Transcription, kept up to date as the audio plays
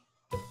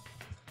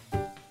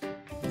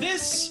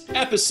This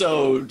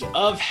episode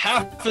of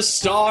Half a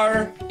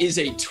Star is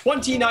a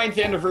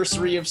 29th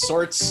anniversary of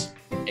sorts,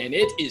 and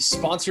it is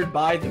sponsored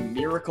by the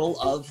Miracle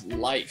of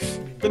Life.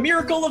 The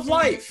Miracle of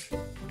Life!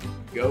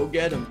 Go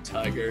get 'em,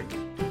 Tiger.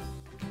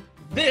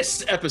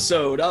 This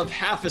episode of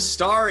Half a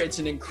Star, it's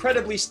an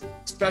incredibly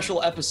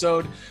special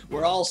episode.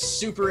 We're all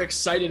super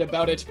excited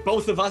about it.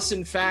 Both of us,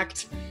 in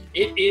fact.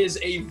 It is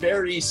a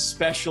very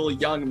special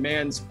young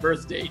man's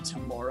birthday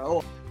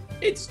tomorrow.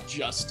 It's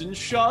Justin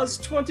Shaw's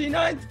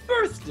 29th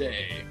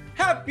birthday.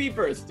 Happy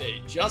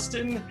birthday,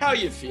 Justin. How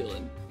you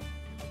feeling?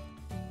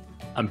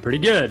 I'm pretty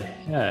good.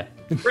 Yeah.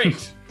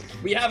 Great.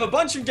 We have a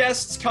bunch of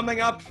guests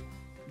coming up.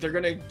 They're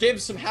going to give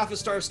some Half a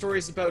Star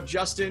stories about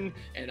Justin,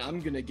 and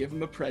I'm going to give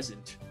him a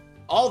present.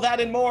 All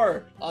that and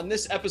more on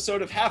this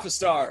episode of Half a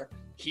Star.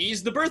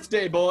 He's the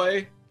birthday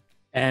boy.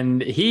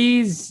 And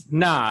he's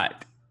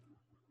not.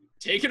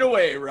 Take it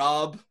away,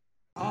 Rob.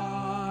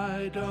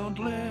 I don't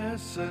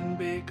listen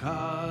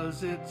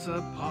because it's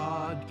a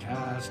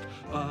podcast,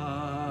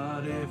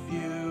 but if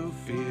you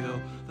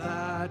feel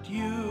that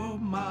you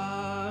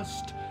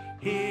must,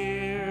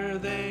 here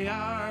they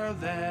are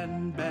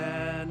then,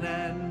 Ben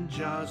and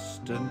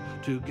Justin.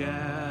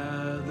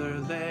 Together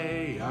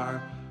they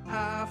are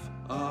half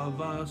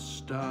of a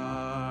star.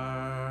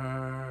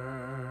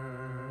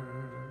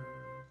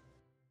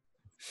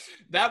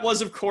 That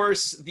was, of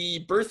course, the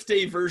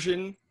birthday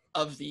version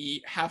of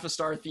the Half a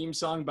Star theme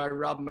song by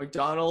Rob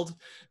McDonald.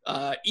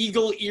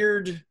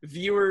 Eagle-eared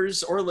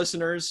viewers or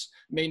listeners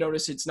may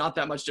notice it's not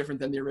that much different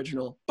than the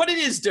original, but it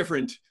is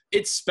different.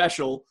 It's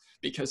special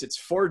because it's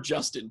for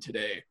Justin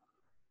today.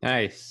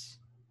 Nice.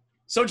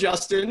 So,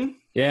 Justin.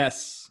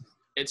 Yes.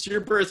 It's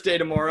your birthday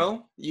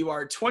tomorrow. You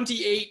are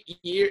 28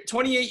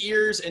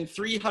 years and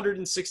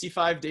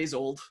 365 days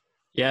old.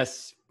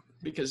 Yes.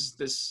 Because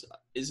this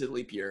is a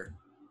leap year.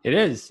 It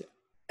is.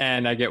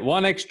 And I get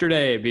one extra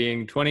day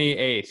being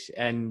 28,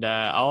 and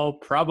I'll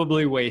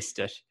probably waste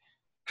it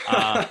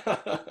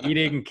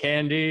eating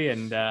candy.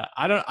 And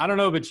I don't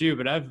know about you,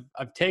 but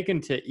I've taken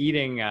to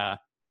eating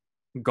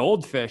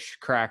goldfish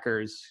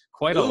crackers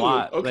quite a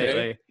lot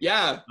lately.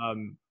 Yeah.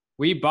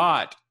 We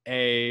bought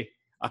a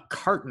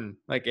carton,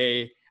 I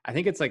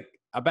think it's like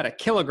about a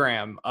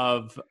kilogram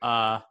of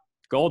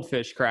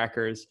goldfish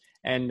crackers.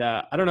 And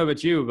I don't know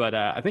about you, but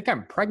I think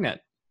I'm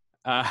pregnant.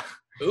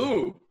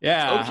 Ooh.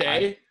 Yeah.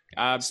 Okay.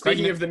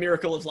 Speaking of the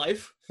Miracle of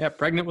Life. Yeah,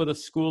 pregnant with a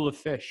school of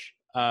fish.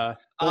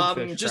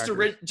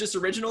 Just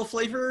original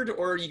flavored,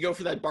 or you go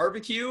for that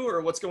barbecue, or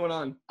what's going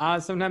on?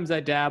 Sometimes I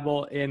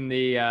dabble in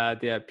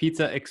the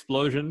pizza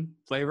explosion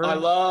flavor. I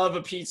love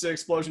a pizza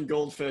explosion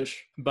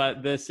goldfish.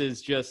 But this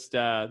was just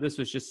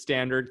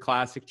standard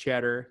classic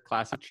cheddar.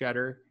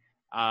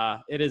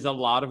 It is a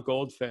lot of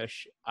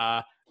goldfish.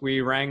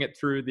 We rang it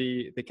through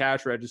the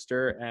cash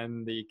register,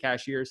 and the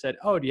cashier said,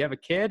 "Oh, do you have a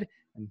kid?"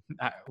 And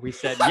we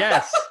said,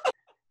 "Yes."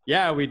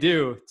 Yeah, we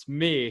do. It's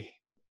me.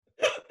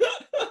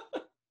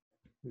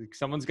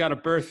 Someone's got a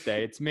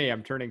birthday. It's me.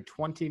 I'm turning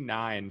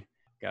 29.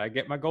 Gotta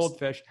get my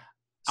goldfish.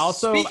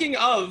 Also, speaking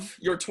of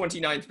your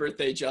 29th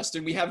birthday,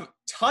 Justin, we have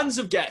tons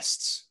of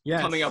guests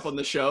coming up on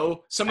the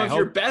show. Some of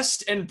your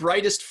best and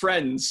brightest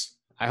friends.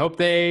 I hope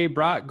they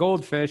brought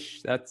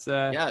goldfish. That's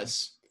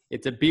yes.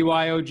 It's a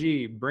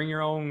BYOG. Bring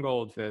your own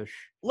goldfish.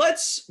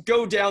 Let's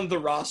go down the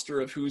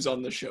roster of who's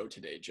on the show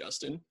today,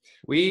 Justin.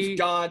 We've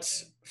got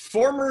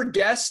former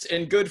guest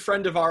and good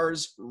friend of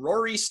ours,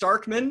 Rory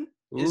Starkman,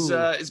 is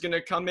going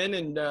to come in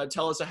and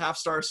tell us a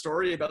half-star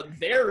story about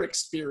their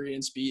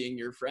experience being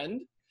your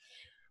friend.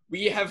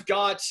 We have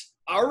got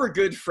our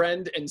good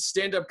friend and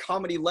stand-up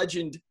comedy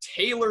legend,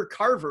 Taylor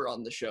Carver,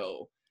 on the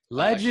show.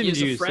 Legend,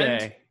 you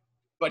say?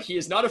 But he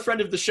is not a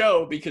friend of the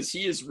show because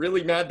he is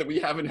really mad that we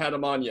haven't had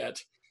him on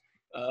yet.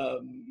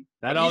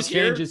 That all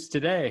changes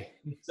today.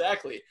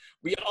 Exactly.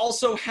 We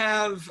also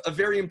have a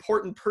very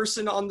important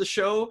person on the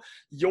show,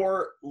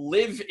 your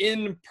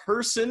live-in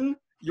person,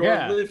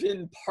 your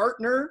live-in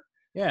partner,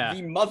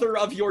 the mother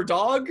of your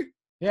dog.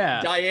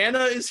 Yeah.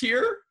 Diana is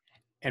here.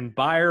 And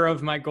buyer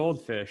of my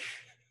goldfish.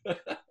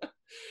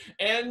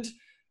 And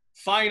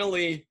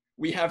finally,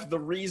 we have the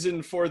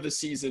reason for the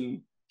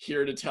season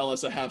here to tell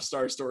us a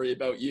half-star story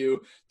about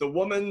you. The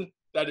woman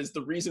that is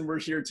the reason we're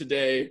here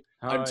today.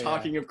 I'm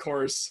talking, of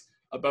course,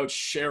 about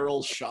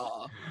Cheryl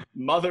Shaw,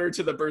 mother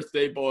to the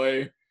birthday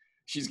boy.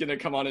 She's going to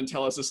come on and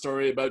tell us a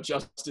story about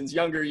Justin's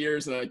younger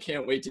years, and I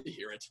can't wait to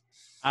hear it.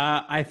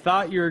 I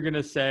thought you were going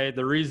to say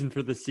the reason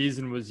for the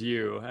season was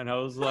you, and I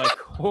was like,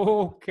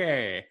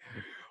 okay,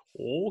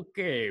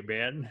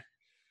 man.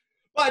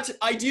 But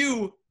I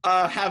do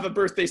have a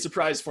birthday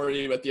surprise for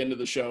you at the end of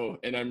the show,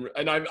 and I'm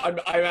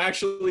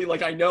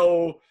actually, I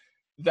know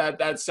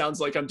that sounds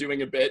like I'm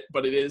doing a bit,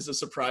 but it is a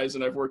surprise,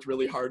 and I've worked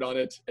really hard on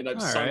it, and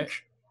I've sunk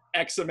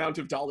X amount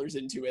of dollars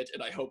into it,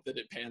 and I hope that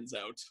it pans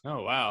out.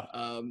 Oh,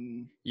 wow.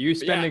 You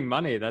spending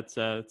money, that's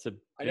a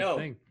big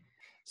thing.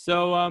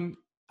 So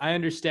I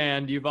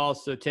understand you've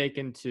also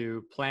taken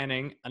to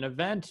planning an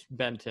event,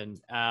 Benton.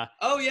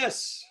 Oh,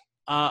 yes.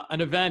 An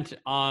event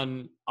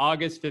on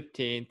August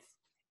 15th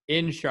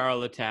in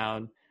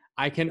Charlottetown.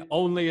 I can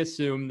only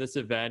assume this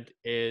event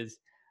is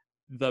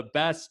the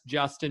best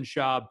Justin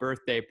Shaw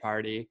birthday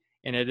party,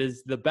 and it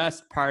is the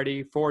best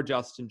party for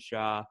Justin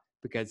Shaw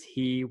because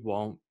he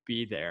won't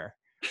be there.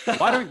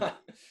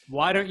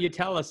 Why don't you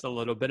tell us a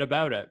little bit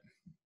about it?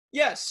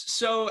 Yes.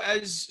 So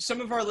as some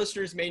of our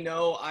listeners may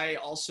know,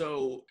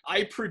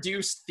 I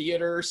produce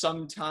theater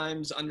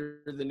sometimes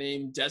under the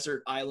name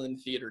Desert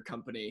Island Theater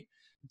Company.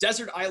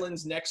 Desert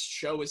Island's next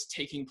show is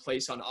taking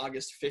place on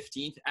August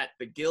 15th at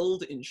the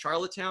Guild in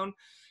Charlottetown,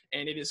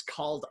 and it is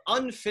called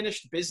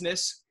Unfinished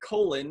Business,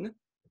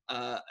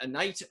 a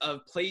night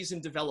of plays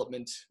in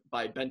development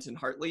by Benton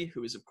Hartley,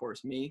 who is, of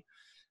course, me.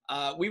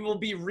 We will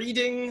be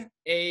reading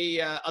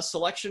a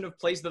selection of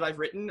plays that I've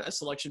written, a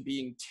selection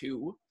being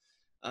 2.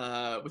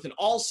 With an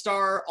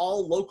all-star,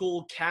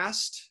 all-local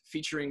cast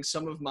featuring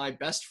some of my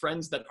best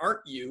friends that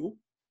aren't you,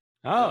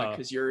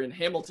 because you're in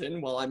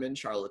Hamilton while I'm in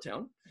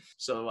Charlottetown.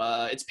 So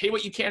it's Pay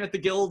What You Can at the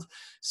Guild,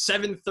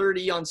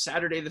 7:30 on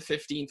Saturday the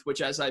 15th,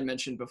 which, as I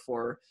mentioned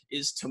before,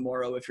 is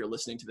tomorrow if you're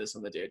listening to this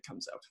on the day it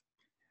comes out.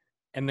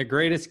 And the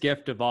greatest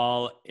gift of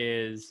all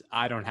is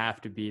I don't have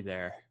to be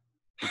there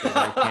because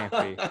I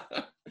can't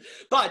be.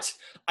 But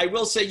I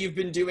will say you've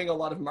been doing a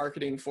lot of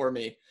marketing for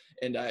me,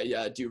 and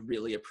I do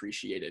really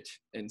appreciate it.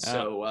 And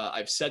so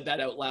I've said that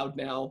out loud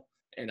now,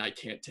 and I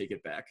can't take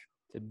it back.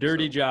 It's a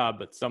dirty job,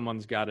 but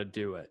someone's got to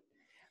do it.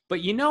 But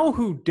you know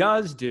who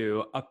does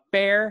do a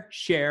fair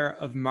share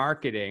of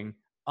marketing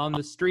on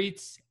the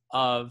streets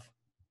of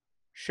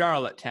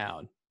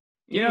Charlottetown?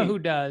 You know who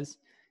does?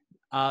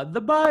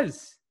 The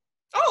Buzz.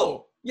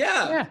 Oh,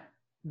 yeah. Yeah.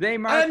 They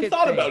market. I hadn't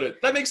thought about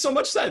it. That makes so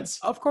much sense.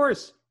 Of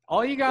course.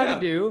 All you got to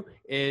do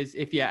is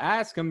if you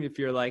ask them, if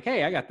you're like,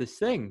 hey, I got this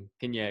thing.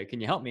 Can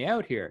you help me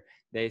out here?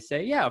 They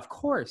say, yeah, of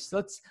course.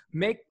 Let's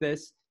make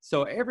this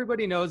so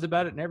everybody knows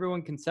about it and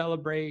everyone can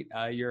celebrate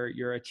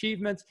your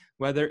achievements,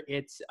 whether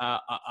it's a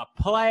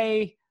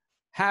play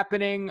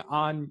happening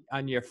on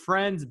your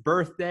friend's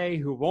birthday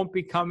who won't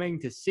be coming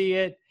to see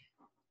it,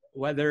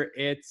 whether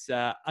it's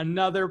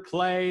another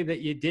play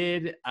that you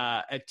did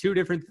at 2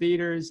 different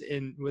theaters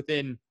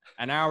within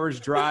an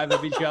hour's drive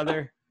of each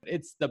other.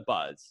 It's the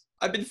Buzz.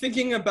 I've been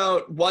thinking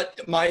about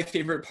what my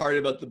favorite part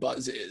about the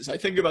Buzz is. I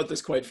think about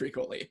this quite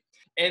frequently.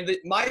 And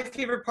my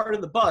favorite part of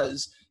the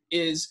Buzz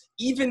is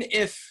even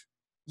if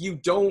you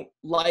don't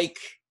like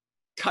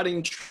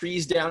cutting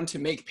trees down to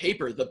make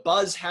paper, the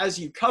Buzz has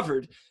you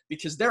covered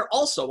because they're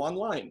also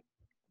online.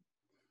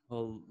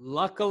 Well,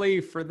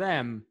 luckily for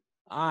them,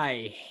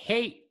 I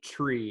hate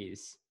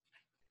trees.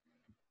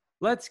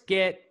 Let's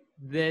get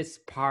this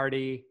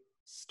party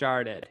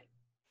started.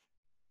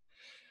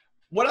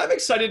 What I'm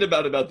excited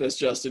about this,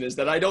 Justin, is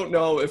that I don't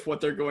know if what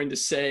they're going to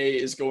say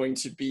is going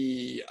to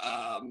be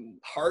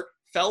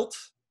heartfelt,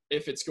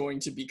 if it's going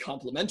to be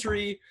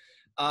complimentary.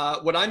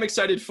 What I'm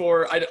excited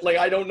for,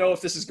 I don't know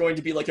if this is going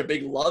to be like a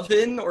big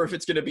love-in or if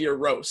it's going to be a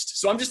roast.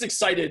 So I'm just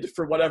excited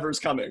for whatever's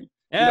coming.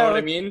 You know what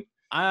I mean?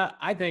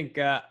 I think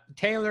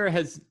Taylor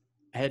has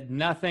had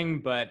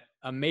nothing but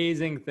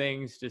amazing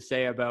things to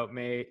say about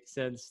me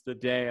since the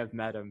day I've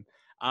met him.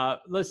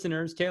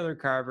 Listeners, Taylor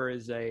Carver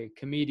is a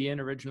comedian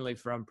originally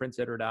from Prince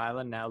Edward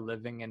Island, now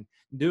living and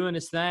doing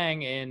his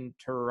thing in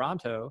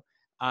Toronto.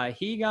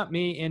 He got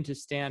me into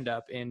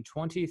stand-up in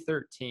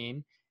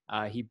 2013.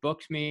 He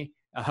booked me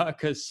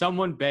because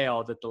someone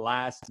bailed at the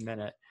last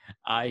minute.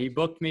 He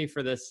booked me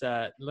for this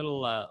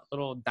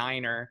little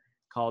diner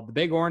called the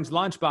Big Orange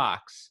Lunchbox,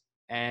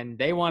 and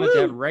they wanted to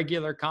have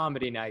regular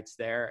comedy nights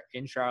there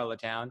in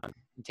Charlottetown.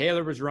 And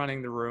Taylor was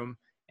running the room,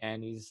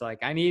 and he's like,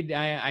 I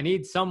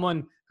need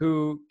someone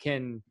who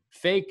can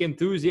fake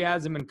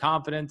enthusiasm and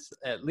confidence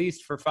at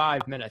least for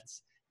 5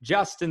 minutes.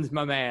 Justin's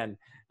my man.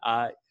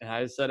 And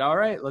I said, all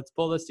right, let's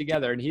pull this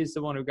together. And he's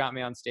the one who got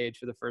me on stage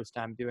for the first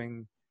time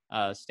doing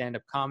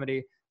stand-up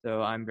comedy.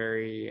 So I'm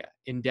very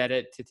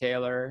indebted to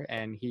Taylor,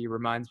 and he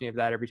reminds me of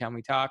that every time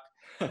we talk.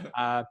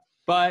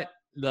 But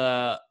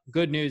the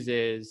good news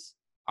is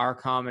our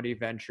comedy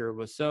venture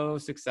was so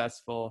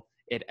successful,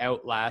 it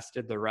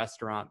outlasted the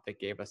restaurant that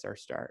gave us our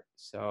start.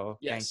 So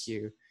yes.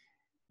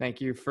 Thank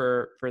you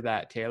for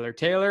that, Taylor.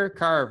 Taylor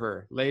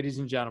Carver, ladies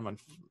and gentlemen.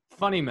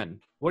 Funnyman,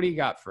 what do you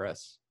got for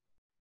us?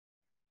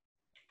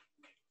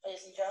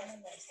 Ladies and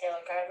gentlemen, this is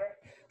Taylor Carver.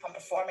 I'm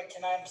performing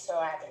tonight. I'm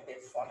so happy to be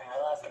performing. I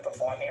love to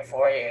perform here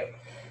for you.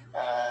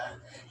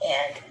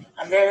 And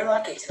I'm very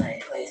lucky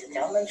tonight, ladies and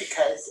gentlemen,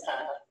 because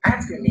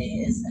after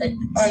me is an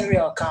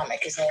unreal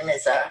comic. His name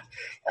is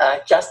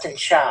Justin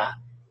Shaw.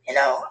 You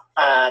know,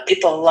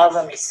 people love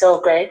him. He's so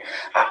great.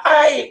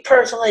 I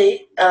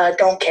personally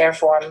don't care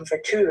for him for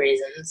 2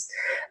 reasons.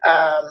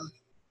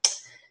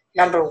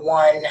 Number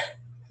one,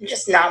 I'm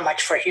just not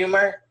much for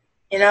humor.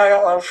 You know, I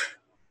don't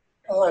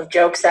love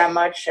jokes that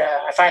much.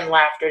 I find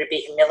laughter to be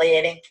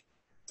humiliating,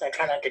 so I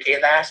try not to do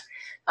that.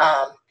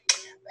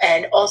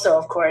 And also,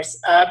 of course,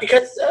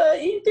 because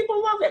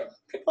people love him.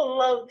 People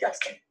love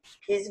Justin.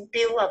 He's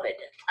beloved,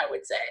 I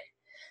would say.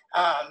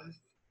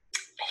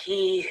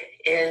 He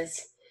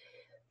is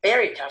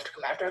very tough to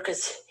come after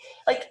because,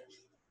 like,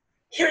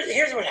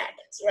 here's what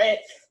happens, right?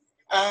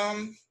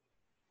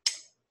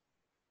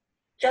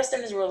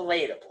 Justin is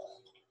relatable.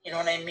 You know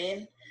what I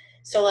mean?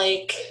 So,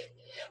 like,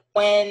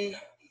 when,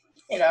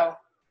 you know,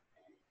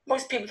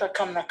 most people that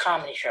come to a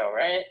comedy show,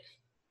 right?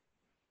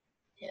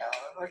 You know,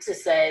 let's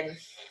just say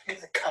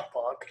there's a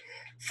couple,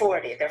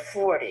 40, they're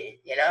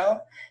 40, you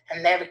know?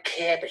 And they have a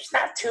kid, but she's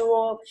not too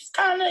old, she's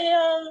kind of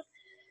young.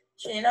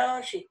 She, you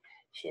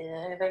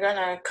know, they're going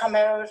to come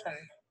out and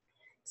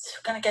it's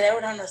going to get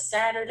out on a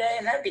Saturday,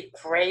 and that'd be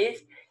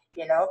great,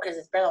 you know, because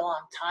it's been a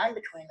long time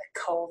between the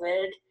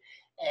COVID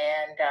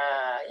and,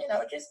 you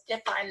know, just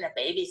finding a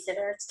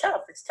babysitter. It's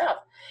tough.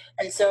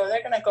 And so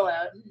they're going to go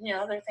out and, you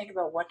know, they're thinking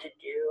about what to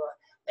do.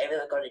 Maybe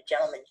they'll go to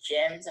gentlemen's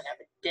gyms and have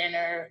a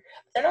dinner.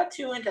 But they're not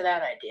too into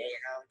that idea,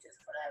 you know, just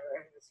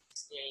whatever.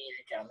 You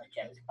know, the gentlemen's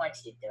gyms,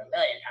 once you do a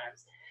million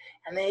times.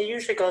 And they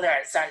usually go there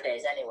on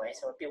Sundays anyway,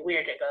 so it'd be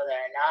weird to go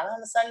there not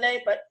on a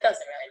Sunday, but it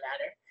doesn't really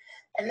matter.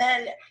 And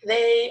then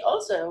they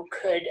also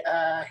could,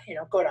 you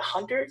know, go to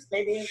Hunters,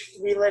 maybe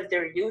relive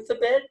their youth a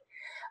bit.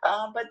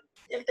 But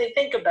if they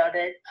think about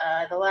it,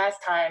 the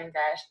last time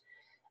that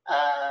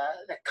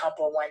the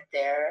couple went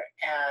there,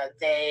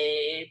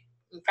 they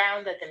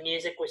found that the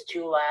music was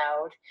too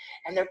loud,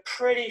 and they're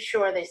pretty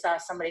sure they saw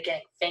somebody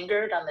getting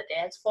fingered on the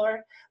dance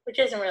floor, which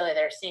isn't really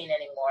their scene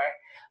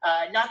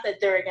anymore. Not that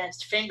they're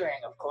against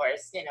fingering, of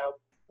course. You know,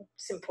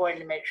 it's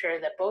important to make sure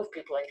that both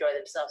people enjoy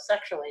themselves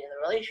sexually in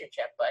the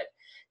relationship, but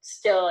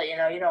still, you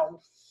know, you're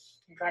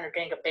trying to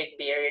drink a big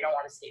beer, you don't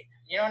want to see it.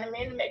 You know what I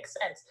mean? It makes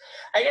sense.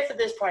 I guess at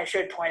this point I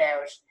should point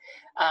out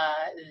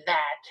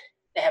that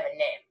they have a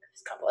name,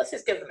 this couple. Let's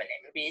just give them a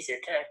name. It'd be easier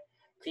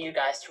for you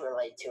guys to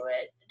relate to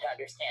it, to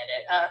understand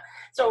it.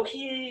 So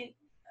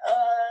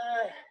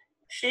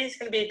she's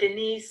going to be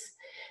Denise,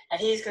 and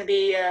he's going to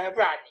be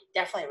Rodney.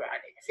 Definitely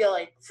Rodney. I feel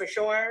like for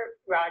sure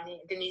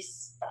Rodney,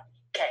 Denise, Rodney.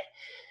 Okay.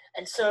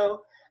 And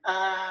so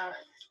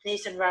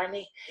Denise and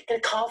Rodney get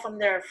a call from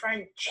their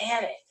friend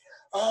Janet.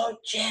 Oh,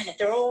 Janet,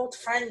 their old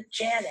friend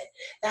Janet,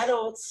 that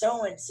old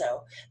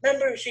so-and-so.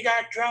 Remember, she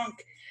got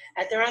drunk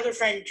at their other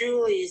friend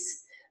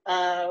Julie's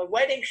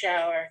wedding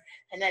shower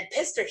and then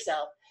pissed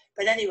herself.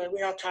 But anyway, we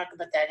don't talk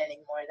about that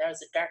anymore. That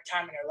was a dark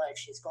time in her life.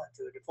 She's going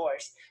through a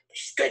divorce. But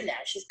she's good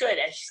now. She's good.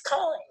 And she's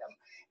calling them.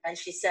 And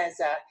she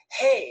says,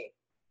 hey,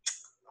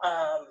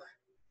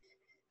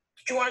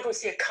 do you want to go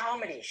see a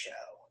comedy show?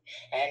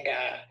 And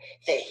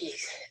they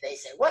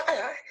say, what,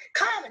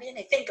 comedy? And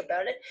they think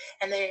about it.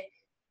 And they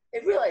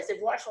realize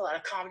they've watched a lot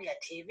of comedy on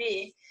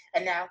TV.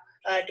 And now,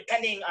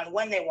 depending on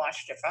when they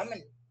watched it from,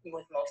 and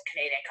with most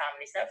Canadian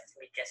comedy stuff, it's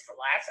going to be just for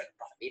laughs, and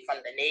probably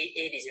from the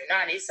 80s or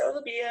 90s. So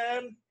it'll be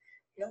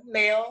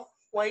male,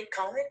 white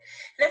comic.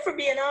 And if we're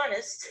being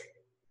honest,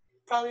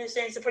 probably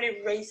saying some pretty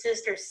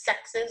racist or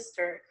sexist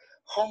or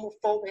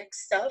homophobic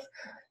stuff.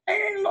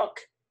 And look,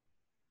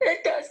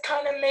 it does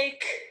kind of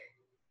make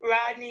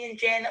Rodney and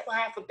Janet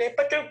laugh a bit,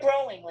 but they're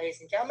growing,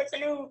 ladies and gentlemen.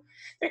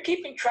 They're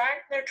keeping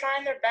track, they're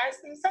trying their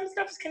best, and some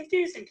stuff is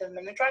confusing to them,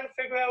 and they're trying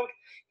to figure out,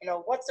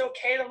 what's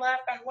okay to laugh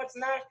on, what's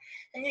not,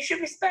 and you should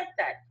respect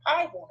that.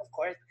 I won't, of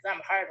course, because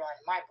I'm hardline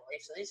in my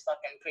beliefs, so these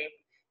fucking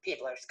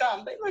people are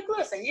scum, but,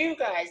 listen, you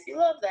guys, you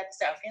love that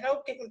stuff,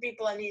 giving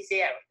people an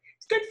easy out.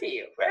 It's good for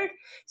you, right?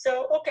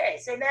 So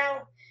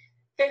now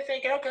they're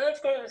thinking, okay, let's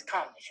go to this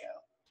comedy show.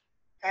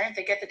 And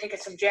they get the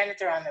tickets from Janet,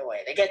 they're on their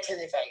way. They get to the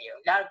venue.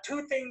 Now,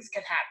 two things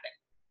can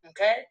happen,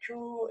 okay?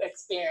 Two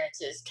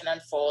experiences can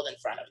unfold in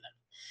front of them.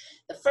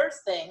 The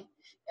first thing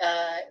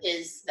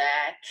is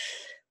that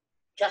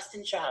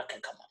Justin Shaw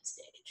can come on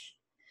stage.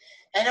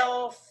 And,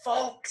 oh,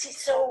 folks, he's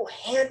so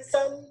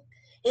handsome.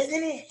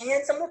 Isn't he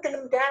handsome? Look at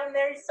him down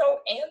there. He's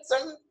so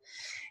handsome.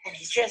 And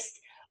he's just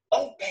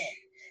open.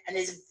 And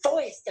his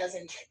voice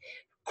doesn't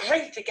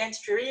grate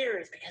against your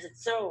ears because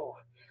it's so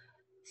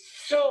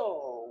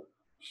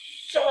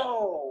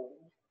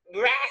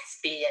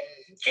raspy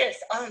and just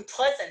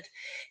unpleasant.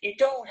 You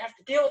don't have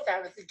to deal with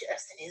that with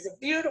Justin. He has a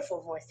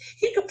beautiful voice.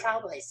 He could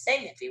probably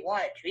sing if he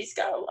wanted to. He's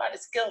got a lot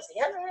of skills. He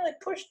hasn't really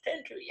pushed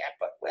into it yet,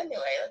 but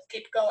anyway, let's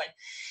keep going.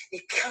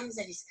 He comes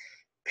in, he's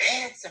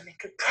handsome, he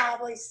could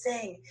probably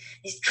sing.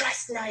 He's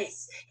dressed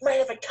nice. He might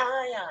have a tie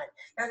on.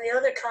 Now the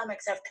other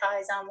comics have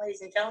ties on,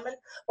 ladies and gentlemen.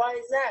 Why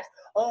is that?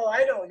 Oh,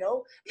 I don't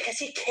know. Because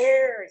he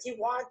cares. He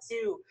wants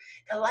you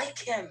to like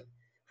him.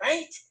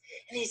 Right?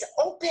 And he's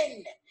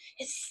open.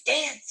 His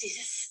stance, he's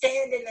just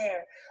standing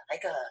there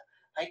like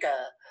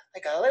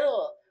a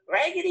little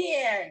Raggedy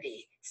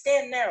Andy,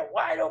 standing there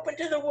wide open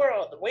to the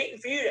world, waiting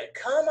for you to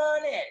come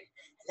on in.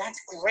 And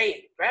that's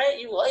great, right?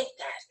 You like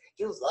that.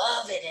 You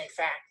love it, in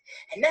fact.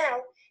 And now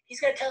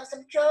he's going to tell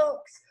some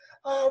jokes.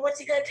 Oh, what's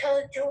he going to tell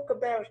a joke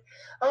about?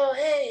 Oh,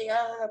 hey,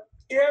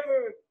 do you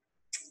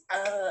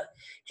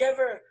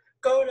ever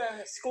go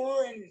to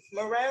school in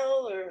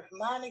Morel or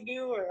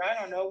Montague or I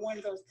don't know, one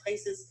of those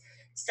places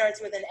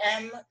starts with an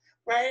M,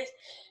 right?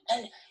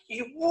 And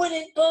you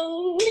wouldn't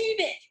believe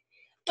it,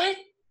 but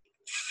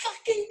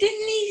fucking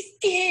Denise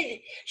did.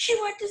 She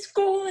went to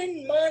school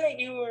in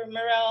Montague or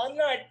Morel. I'm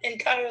not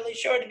entirely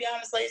sure, to be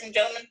honest, ladies and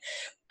gentlemen.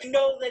 I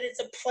know that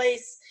it's a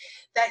place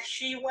that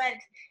she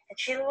went and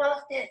she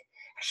loved it.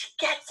 And she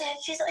gets it.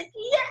 She's like,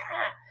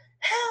 yeah,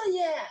 hell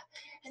yeah.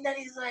 And then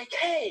he's like,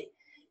 hey,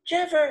 did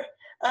you ever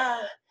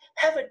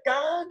have a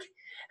dog?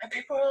 And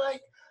people are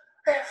like,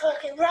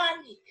 fucking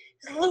Rodney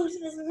is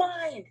losing his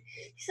mind.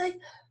 He's like,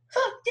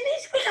 fuck,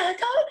 Denise, we got a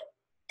dog.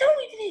 Don't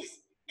we, Denise?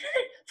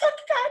 Fuck,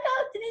 we got a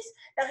dog, Denise.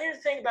 Now, here's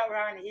the thing about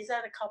Rodney. He's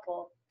had a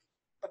couple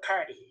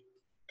Bacardi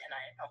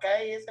tonight,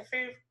 okay? He has a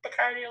few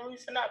Bacardi to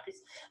loosen up.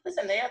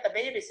 Listen, they have the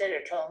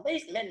babysitter till at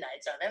least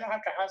midnight, so they don't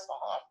have to hustle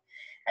home.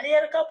 And he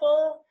had a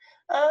couple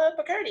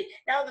Bacardi.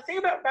 Now, the thing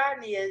about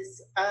Rodney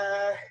is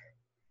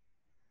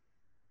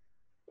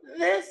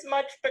this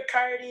much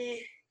Bacardi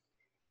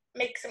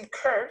makes him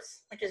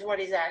curse, which is what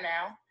he's at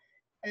now,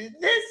 and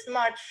this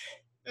much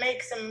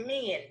makes him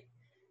mean.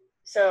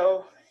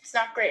 So it's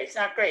not great. It's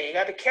not great. You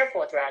gotta be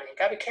careful with Rodney. You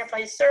gotta be careful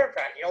how you serve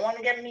Rodney. You don't want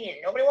to get mean.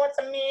 Nobody wants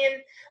a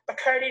mean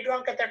Bacardi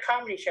drunk at their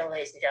comedy show,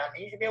 ladies and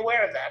gentlemen. You should be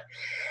aware of that.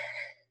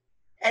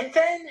 And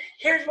then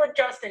here's what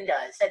Justin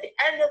does. At the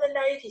end of the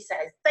night, he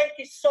says, thank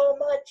you so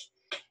much.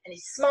 And he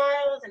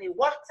smiles and he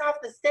walks off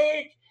the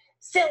stage,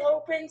 still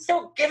open,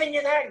 still giving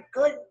you that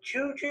good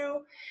juju.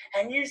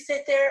 And you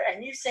sit there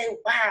and you say,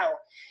 wow.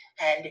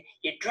 And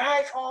you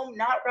drive home,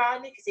 not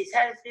Rodney, because he's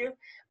had a few,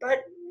 but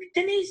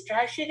Denise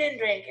drives. She didn't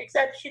drink,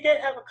 except she did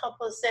have a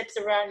couple of sips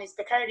of Rodney's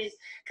Bacardis.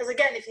 Because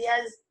again, if he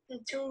has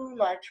too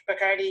much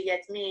Bacardi, he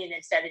gets mean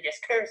instead of just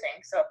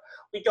cursing. So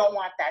we don't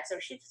want that. So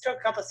she took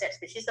a couple of sips,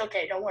 but she's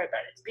okay. Don't worry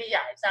about it. It's PI.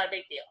 It's not a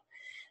big deal.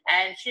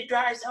 And she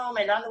drives home,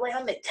 and on the way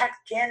home, they text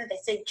Janet. They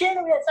say,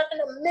 Janet, we had such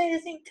an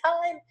amazing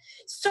time.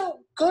 So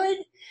good.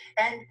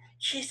 And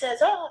she says,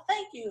 oh,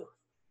 thank you.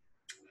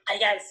 I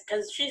guess,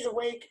 because she's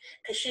awake,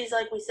 because she's,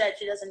 like we said,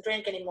 she doesn't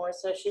drink anymore,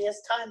 so she has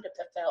time to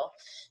fulfill.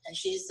 And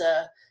she's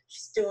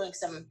doing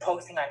some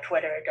posting on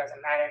Twitter. It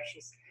doesn't matter.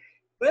 She's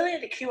really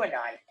into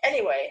QAnon.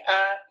 Anyway,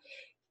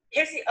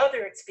 here's the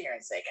other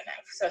experience they can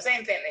have. So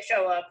same thing. They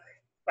show up.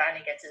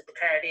 Rodney gets his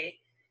Bacardi.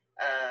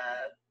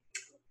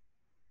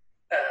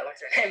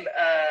 What's her name?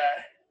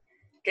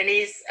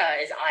 Denise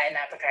is eyeing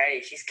that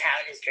Bacardi. She's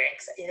counting his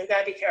drinks. You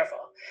gotta be careful.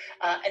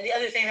 And the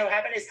other thing that will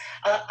happen is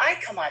I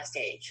come on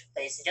stage,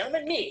 ladies and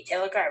gentlemen, me,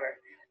 Taylor Carver,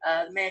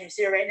 the man who's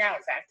here right now,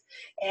 in fact.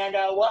 And,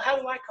 well, how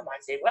do I come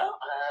on stage? Well,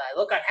 I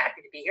look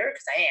unhappy to be here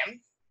because I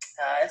am.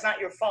 It's not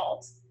your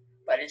fault,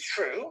 but it's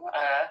true.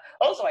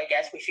 Also, I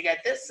guess we should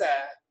get this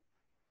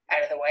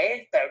out of the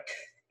way. About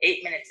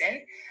 8 minutes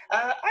in,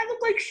 I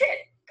look like shit.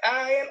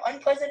 I am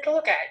unpleasant to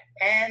look at,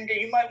 and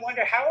you might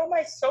wonder, how am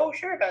I so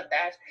sure about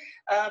that?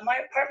 My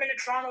apartment in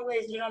Toronto,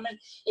 ladies and gentlemen,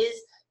 is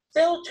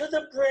filled to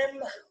the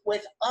brim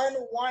with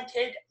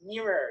unwanted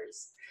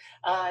mirrors.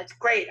 It's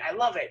great. I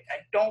love it. I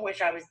don't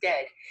wish I was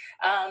dead.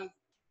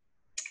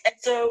 And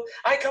so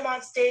I come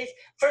on stage.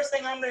 First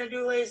thing I'm going to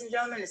do, ladies and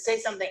gentlemen, is say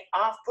something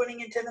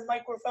off-putting into the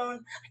microphone.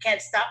 I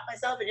can't stop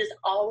myself. It just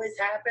always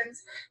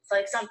happens. It's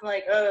like something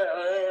like,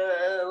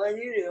 what are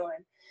you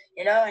doing?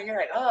 You know, and you're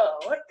like, oh,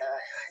 what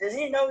the? Does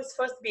he know he's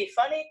supposed to be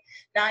funny?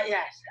 Not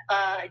yet.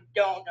 I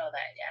don't know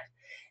that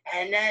yet.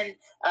 And then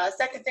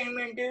second thing I'm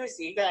going to do is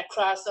you're going to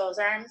cross those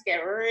arms, get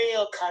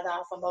real cut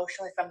off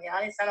emotionally from the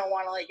audience. I don't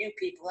want to let you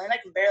people in. I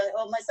can barely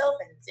hold myself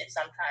in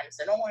sometimes,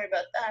 so don't worry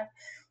about that.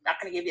 I'm not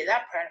going to give you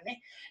that part of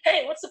me.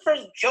 Hey, what's the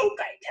first joke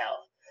I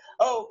tell?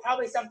 Oh,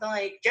 probably something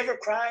like, did you ever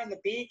cry on the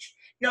beach?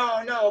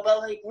 No, but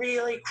like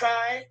really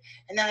cry?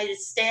 And then I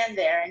just stand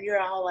there and you're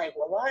all like,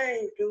 well,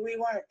 why do we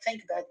want to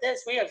think about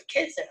this? We have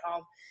kids at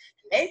home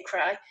and they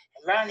cry.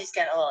 And Rodney's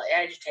getting a little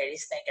agitated.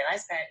 He's thinking, I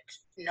spent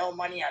no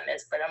money on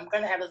this, but I'm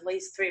going to have at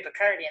least 3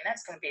 Bacardi and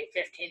that's going to be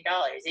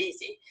 $15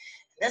 easy.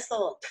 And this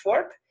little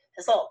twerp,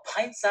 this little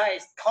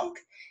pint-sized punk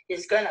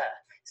is going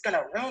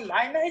to ruin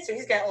my night, so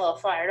he's getting a little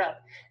fired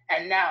up.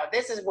 And now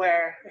this is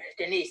where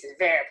Denise is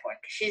very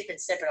important because she's been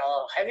sipping a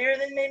little heavier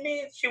than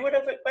maybe she would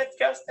have with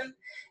Justin.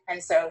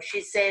 And so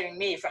she's saving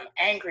me from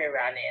angry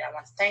Rodney. And I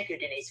want to thank you,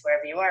 Denise,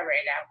 wherever you are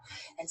right now.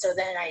 And so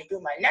then I do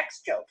my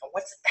next joke. And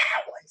what's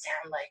that one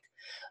sound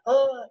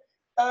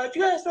like? Do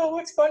you guys know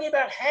what's funny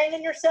about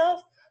hanging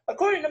yourself?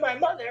 According to my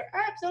mother,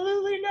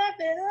 absolutely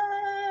nothing.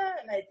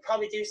 And I'd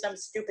probably do some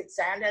stupid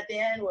sound at the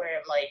end where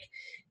I'm like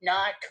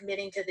not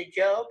committing to the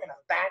joke and I'm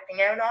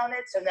backing out on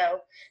it. So no,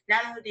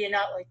 not only do you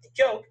not like the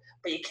joke,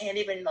 but you can't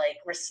even like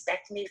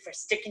respect me for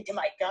sticking to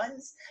my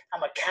guns.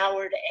 I'm a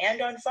coward and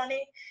unfunny.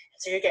 And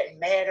so you're getting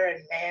madder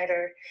and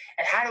madder.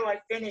 And how do I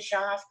finish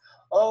off?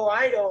 Oh,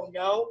 I don't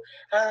know.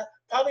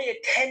 Probably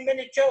a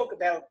 10-minute joke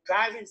about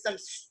driving some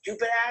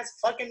stupid-ass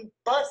fucking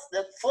bus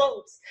that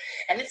floats.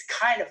 And it's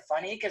kind of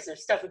funny because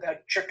there's stuff about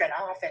jerking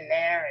off in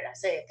there, and I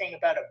say a thing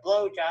about a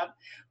blowjob.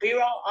 But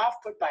you're all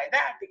off-put by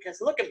that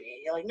because look at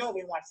me. You're like,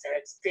 nobody wants to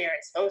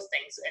experience those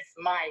things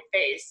in my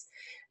face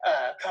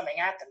coming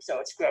at them.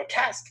 So it's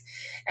grotesque.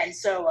 And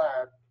so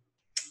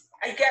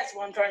I guess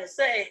what I'm trying to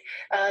say,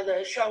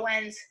 the show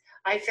ends.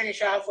 I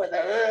finish off with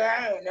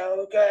I don't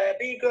know,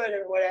 be good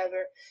or whatever.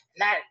 And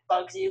that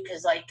bugs you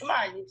because, like, come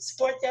on, you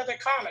support the other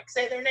comics.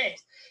 Say their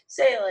names.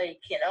 Say, like,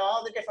 you know,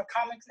 all the different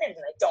comics' names.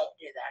 And I don't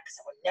do that because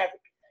I would never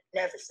do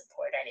that. Never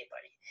support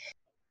anybody.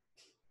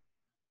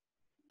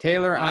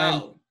 Taylor,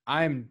 Wow.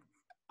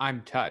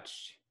 I'm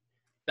touched.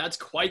 That's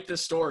quite the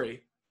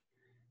story.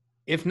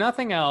 If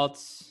nothing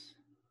else,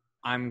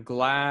 I'm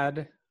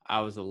glad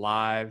I was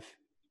alive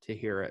to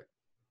hear it.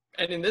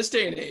 And in this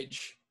day and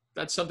age,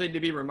 that's something to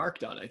be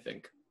remarked on, I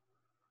think.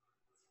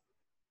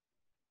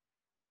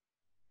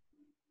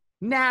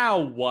 Now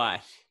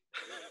what?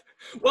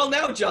 Well,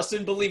 now,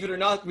 Justin, believe it or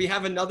not, we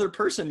have another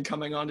person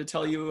coming on to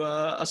tell you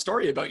a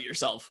story about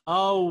yourself.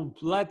 Oh,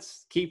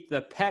 let's keep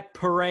the pet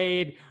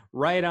parade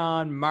right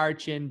on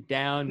marching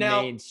down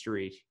Now, Main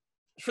Street.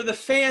 For the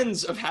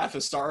fans of Half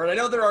a Star, and I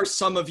know there are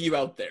some of you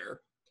out there,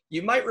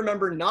 you might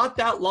remember not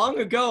that long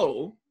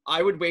ago,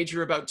 I would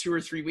wager about 2 or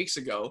 3 weeks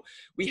ago,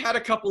 we had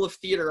a couple of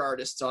theater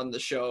artists on the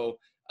show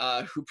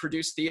who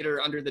produced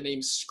theater under the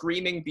name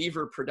Screaming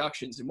Beaver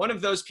Productions. And one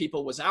of those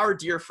people was our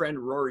dear friend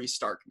Rory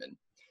Starkman.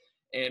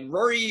 And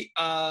Rory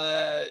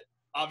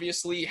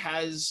obviously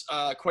has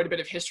quite a bit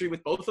of history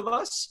with both of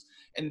us.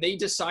 And they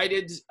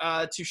decided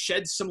to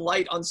shed some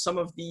light on some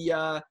of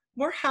the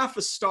more Half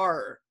a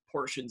Star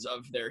portions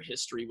of their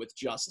history with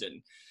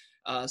Justin.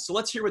 So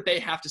let's hear what they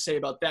have to say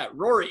about that.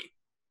 Rory,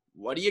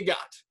 what do you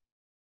got?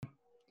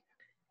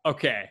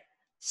 Okay,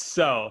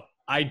 so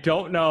I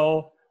don't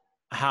know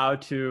how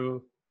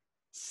to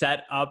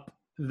set up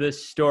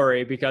this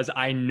story because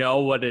I know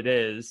what it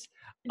is.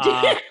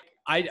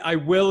 I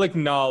will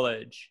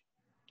acknowledge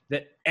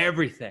that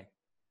everything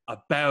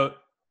about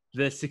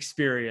this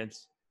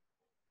experience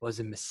was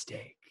a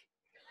mistake.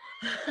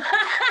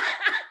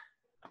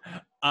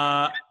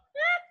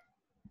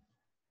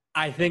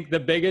 I think the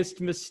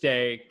biggest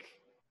mistake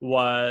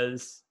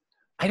was,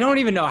 I don't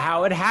even know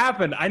how it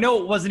happened. I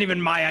know it wasn't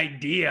even my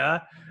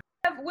idea.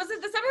 Was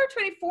it December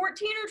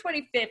 2014 or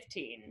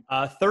 2015?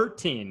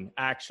 13,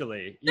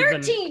 actually.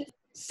 13! Even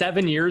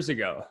 7 years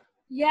ago.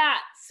 Yeah,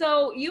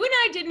 so you and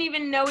I didn't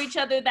even know each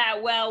other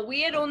that well.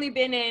 We had only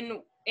been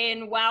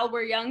in While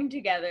We're Young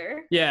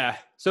together. Yeah,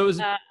 so it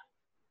was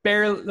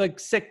barely like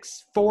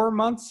 4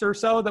 months or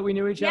so that we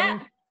knew each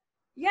other.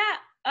 Yeah,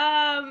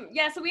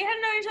 so we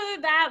hadn't known each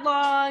other that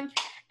long,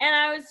 and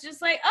I was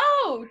just like,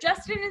 oh,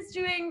 Justin is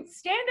doing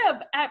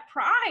stand-up at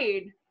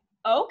Pride.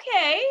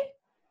 Okay,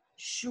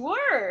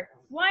 sure,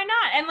 why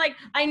not? And like,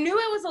 I knew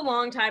it was a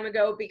long time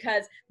ago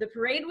because the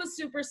parade was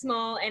super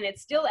small and it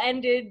still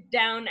ended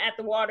down at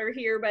the water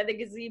here by the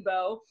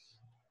gazebo.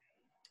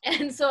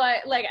 And so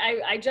I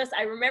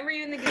remember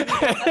you in the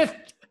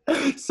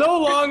gazebo. So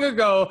long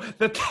ago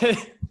that they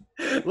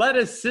let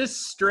a cis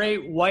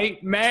straight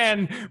white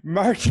man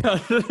march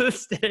onto the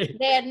stage.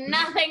 They had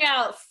nothing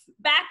else.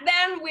 Back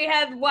then, we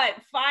had,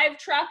 5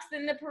 trucks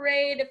in the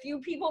parade, a few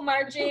people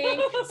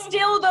marching,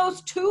 still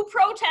those 2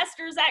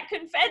 protesters at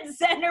Confed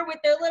Center with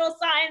their little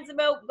signs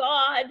about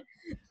God.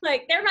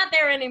 Like, they're not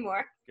there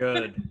anymore.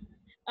 Good.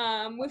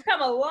 We've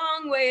come a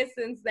long way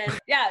since then.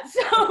 Yeah,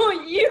 so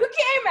you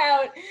came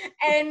out,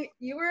 and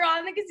you were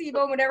on the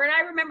gazebo and whatever, and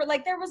I remember,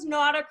 there was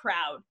not a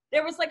crowd.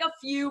 There was, a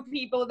few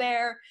people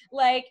there,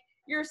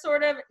 your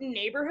sort of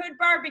neighborhood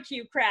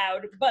barbecue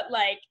crowd, but,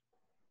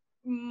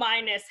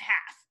 minus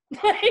half.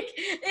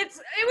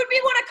 It would be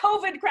what a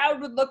COVID crowd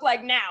would look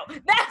like now.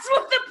 That's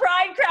what the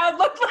Pride crowd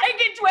looked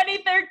like in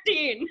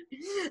 2013,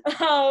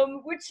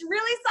 which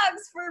really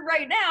sucks for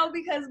right now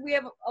because we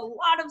have a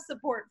lot of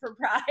support for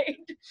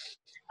Pride.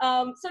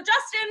 So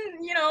Justin,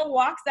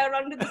 walks out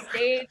onto the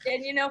stage,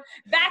 and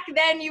back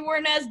then you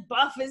weren't as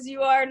buff as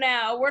you are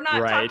now. We're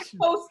not talking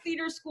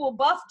post-theater school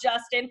buff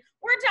Justin.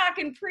 We're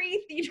talking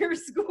pre-theater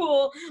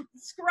school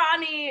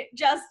scrawny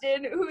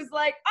Justin, who's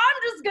like,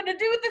 I'm just gonna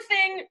do the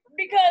thing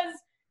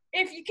because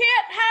if you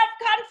can't have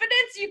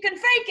confidence, you can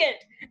fake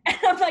it. And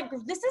I'm like,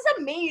 this is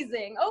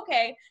amazing.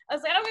 Okay. I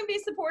was like, I'm going to be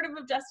supportive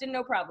of Justin,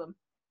 no problem.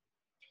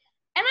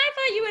 And I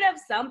thought you would have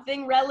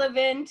something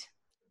relevant.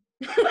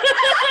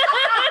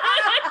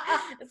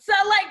 So,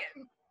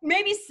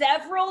 maybe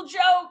several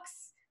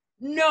jokes.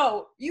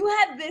 No, you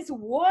had this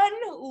one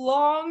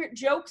long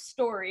joke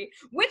story,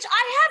 which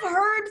I have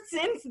heard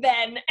since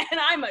then, and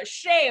I'm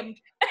ashamed.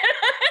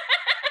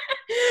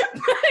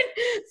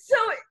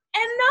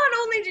 And not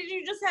only did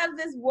you just have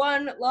this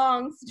one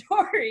long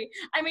story,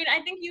 I mean, I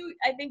think you've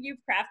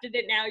crafted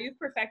it now. You've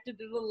perfected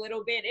it a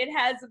little bit. It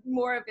has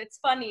more of its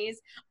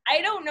funnies.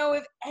 I don't know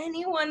if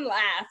anyone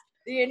laughed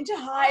the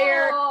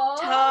entire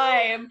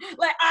time.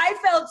 I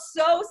felt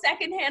so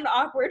secondhand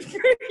awkward for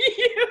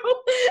you.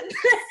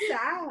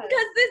 Sad.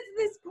 Because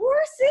this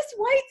poor cis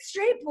white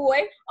straight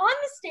boy on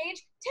the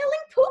stage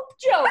telling poop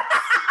jokes.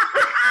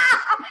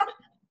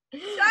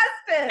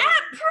 Justin!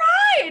 At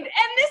Pride! And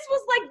this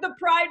was the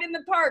Pride in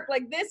the park.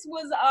 This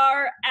was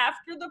our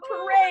after the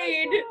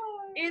parade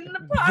in the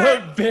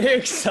park. The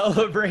big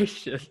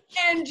celebration.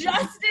 And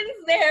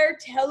Justin's there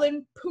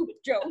telling poop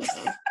jokes.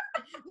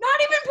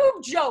 Not even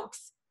poop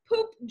jokes.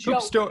 Poop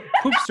jokes.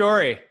 Poop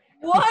story.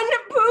 One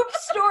poop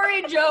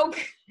story joke.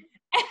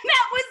 And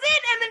that was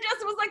it. And then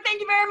Justin was like, thank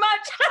you very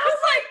much. I was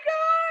like,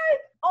 God.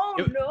 Oh,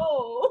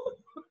 no.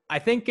 I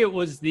think it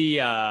was the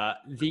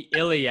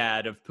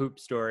Iliad of poop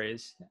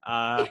stories.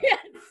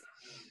 Yes.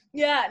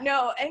 Yeah,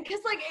 no, and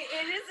because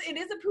it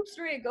is a poop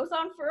story. It goes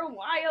on for a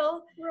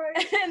while,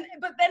 Right.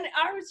 but then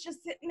I was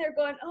just sitting there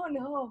going, oh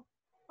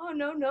oh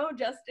no,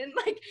 Justin.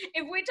 Like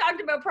if we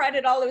talked about pride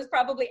at all, it was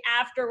probably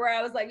after where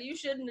I was like, you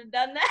shouldn't have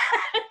done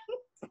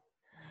that.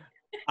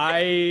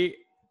 I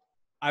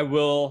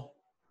will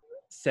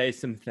say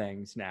some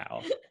things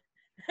now.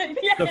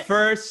 Yes. The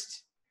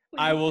first,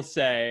 I will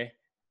say,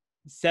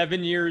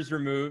 7 years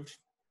removed.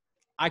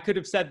 I could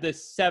have said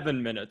this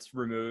 7 minutes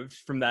removed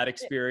from that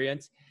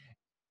experience.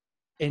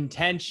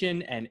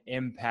 Intention and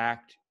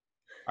impact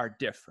are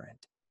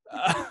different.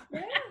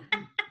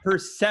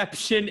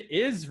 Perception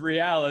is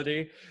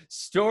reality.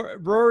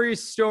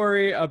 Rory's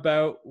story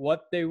about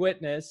what they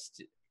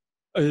witnessed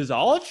is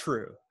all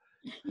true.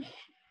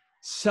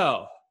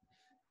 So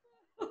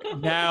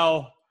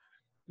now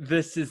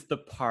this is the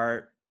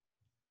part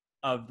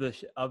of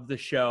the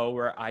show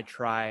where I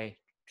try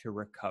to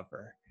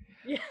recover.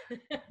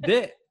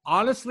 Yeah.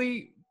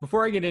 Honestly,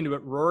 before I get into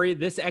it, Rory,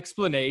 this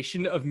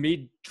explanation of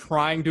me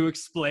trying to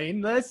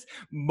explain this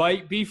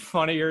might be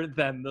funnier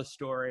than the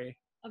story.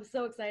 I'm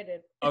so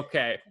excited.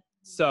 Okay,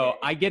 so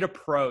I get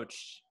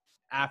approached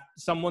after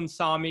someone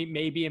saw me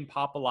maybe in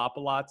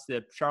Papalopoulos,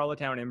 the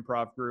Charlottetown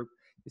Improv group.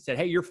 They said,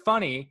 "Hey, you're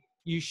funny.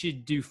 You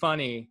should do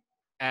funny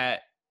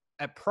at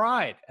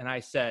Pride." And I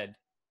said,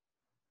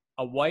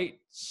 "A white,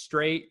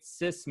 straight,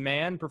 cis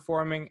man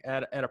performing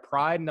at a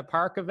Pride in the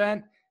Park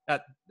event?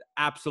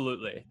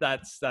 Absolutely.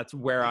 That's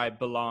where I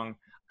belong.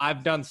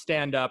 I've done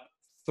stand-up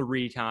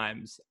 3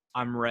 times.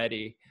 I'm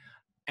ready."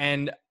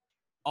 And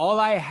all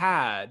I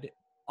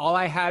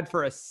had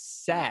for a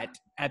set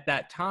at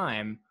that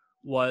time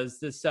was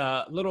this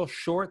little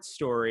short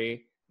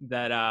story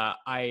that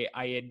I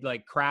had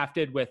like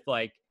crafted with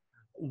like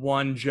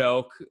one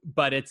joke,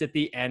 but it's at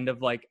the end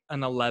of like an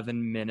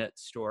 11-minute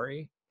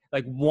story,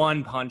 like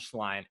one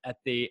punchline at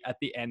the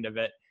end of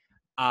it.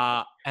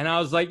 And I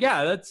was like,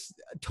 yeah, that's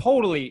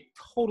totally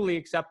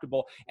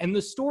acceptable. And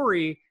the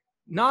story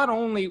not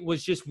only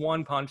was just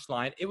one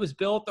punchline, it was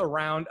built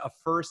around a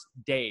first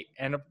date.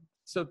 And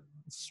so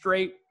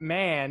straight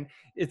man,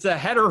 it's a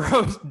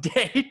hetero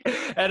date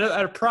at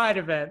a Pride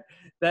event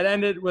that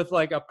ended with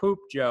like a poop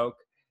joke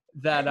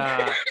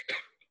that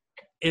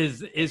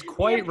is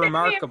quite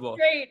remarkable.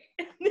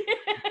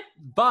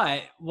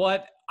 But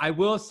what I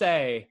will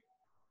say,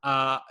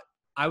 I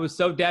was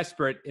so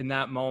desperate in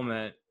that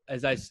moment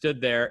as I stood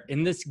there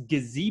in this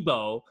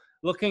gazebo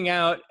looking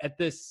out at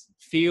this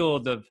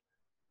field of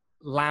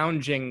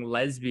lounging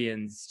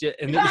lesbians.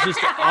 And it was just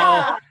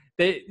all,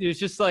 it was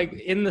just like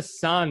in the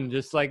sun,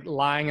 just like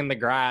lying in the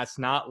grass,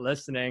 not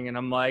listening. And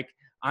I'm like,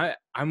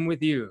 I'm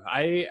with you.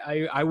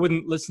 I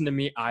wouldn't listen to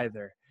me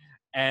either.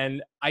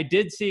 And I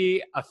did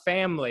see a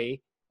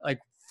family like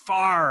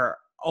far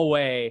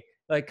away,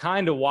 like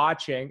kind of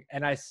watching.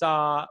 And I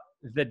saw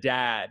the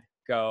dad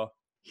go,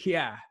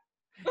 yeah.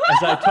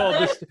 As I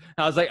told this,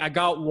 I was like, I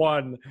got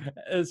one.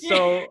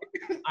 So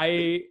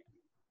I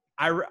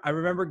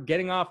remember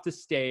getting off the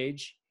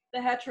stage.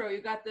 The hetero,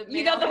 you got the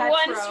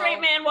one straight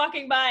man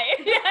walking by.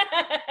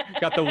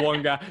 Got the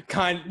one guy,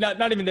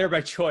 not even there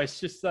by choice,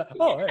 just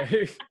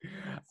hey.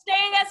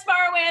 Staying as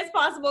far away as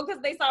possible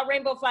because they saw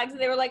rainbow flags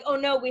and they were like, oh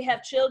no, we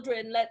have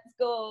children, let's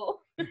go.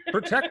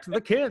 Protect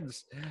the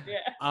kids.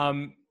 Yeah.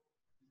 I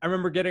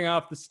remember getting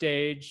off the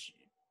stage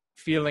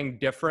feeling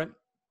different.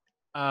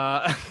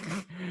 And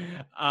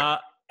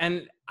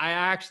I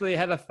actually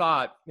had a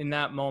thought in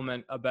that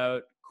moment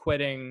about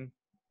quitting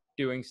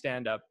doing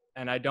stand-up.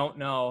 And I don't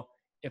know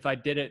if I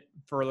did it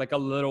for like a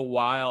little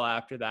while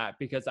after that,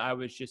 because I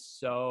was just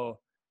so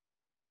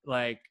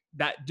like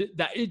that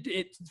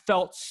it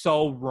felt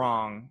so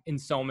wrong in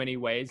so many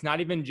ways, not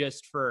even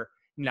just for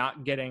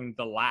not getting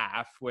the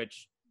laugh,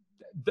 which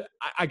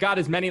I got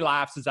as many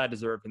laughs as I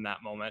deserved in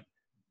that moment.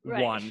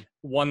 Right.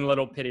 One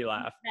little pity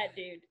laugh that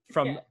dude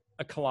from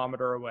a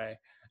kilometer away.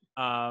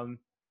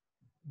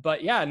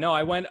 But yeah, no,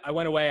 I went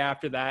away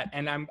after that,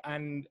 and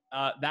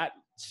that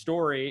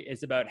story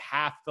is about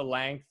half the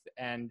length,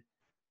 and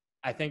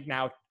I think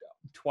now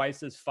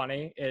twice as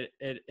funny.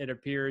 It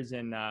appears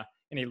in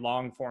any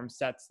long form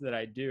sets that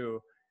I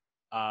do.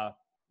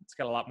 It's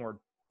got a lot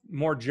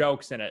more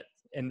jokes in it,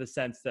 in the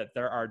sense that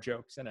there are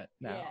jokes in it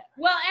now. Yeah.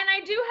 Well, and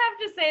I do have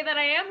to say that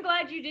I am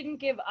glad you didn't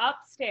give up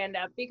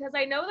stand-up, because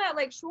I know that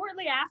like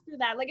shortly after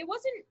that, like it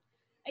wasn't,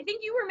 I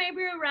think you were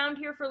maybe around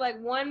here for like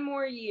 1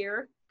 more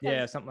year.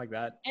 Yeah, something like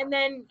that. And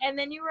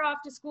then you were off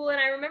to school, and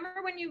I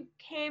remember when you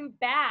came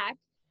back,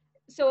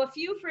 so a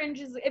few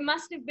fringes, it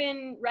must have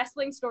been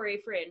Wrestling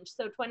Story Fringe,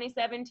 so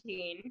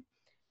 2017,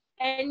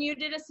 and you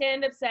did a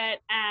stand-up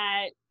set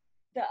at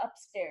the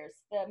upstairs,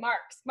 the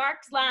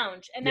Mark's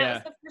Lounge, and that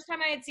was the first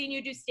time I had seen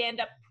you do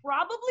stand-up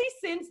probably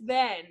since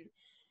then.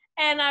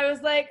 And I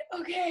was like,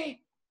 okay,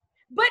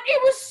 but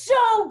it was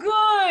so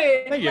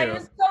good. Thank you. Like, it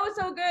was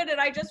so good. And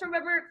I just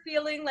remember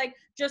feeling like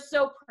just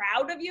so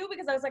proud of you,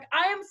 because I was like,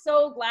 I am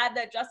so glad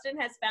that Justin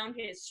has found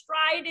his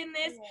stride in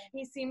this. Yeah.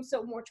 He seems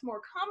so much more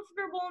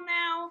comfortable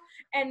now.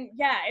 And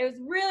yeah, it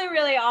was really,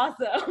 really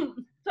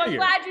awesome. So I'm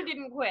glad you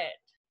didn't quit.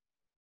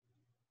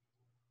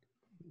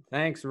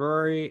 Thanks,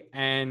 Rory.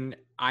 And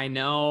I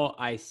know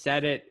I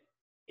said it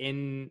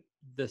in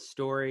the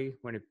story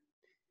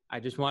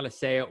I just want to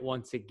say it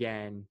once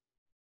again.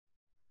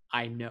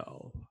 I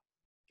know.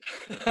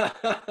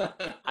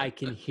 I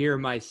can hear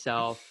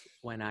myself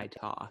when I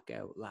talk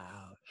out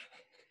loud.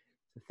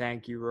 So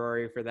thank you,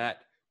 Rory, for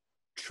that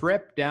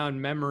trip down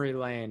memory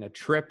lane, a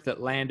trip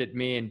that landed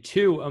me in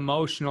 2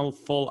 emotional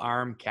full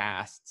arm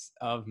casts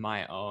of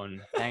my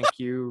own. Thank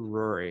you,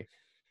 Rory.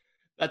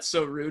 That's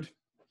so rude.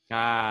 We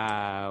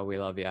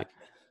love you.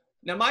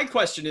 Now, my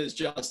question is,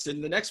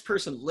 Justin, the next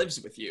person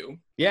lives with you.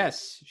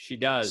 Yes, she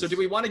does. So do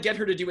we want to get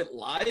her to do it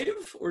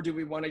live, or do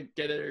we want to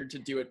get her to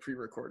do it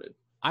pre-recorded?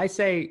 I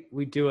say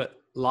we do it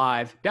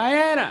live.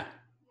 Diana!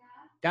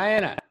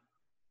 Diana!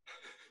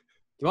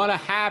 You want a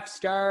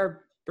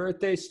half-star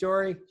birthday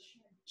story?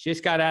 She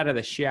just got out of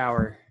the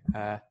shower.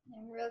 I'm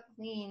real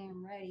clean.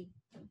 I'm ready.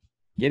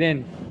 Get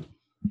in.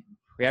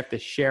 We have to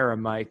share a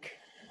mic.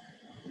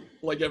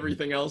 Like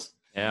everything else.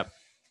 Yep.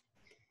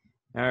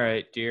 All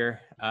right, dear.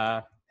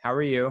 How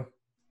are you?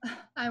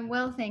 I'm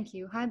well, thank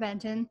you. Hi,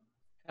 Benton.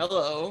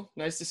 Hello.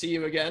 Nice to see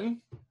you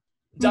again.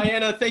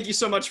 Diana, thank you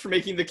so much for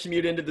making the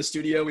commute into the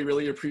studio. We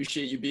really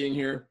appreciate you being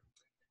here.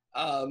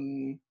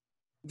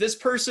 This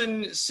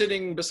person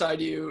sitting beside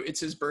you,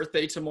 it's his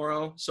birthday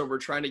tomorrow, so we're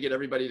trying to get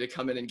everybody to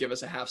come in and give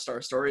us a half-star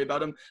story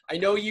about him. I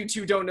know you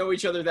two don't know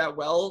each other that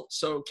well,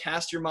 so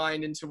cast your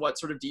mind into what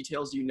sort of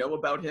details you know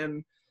about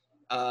him,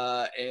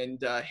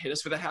 and hit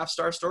us with a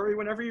half-star story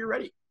whenever you're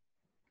ready.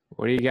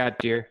 What do you got,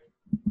 dear?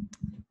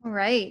 All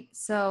right.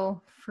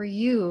 So for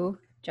you,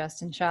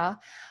 Justin Shaw,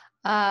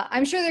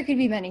 I'm sure there could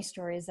be many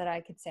stories that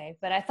I could say,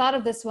 but I thought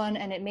of this one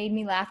and it made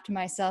me laugh to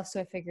myself, so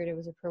I figured it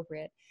was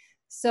appropriate.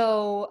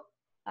 So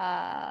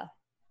it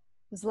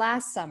was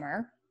last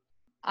summer.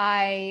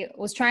 I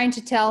was trying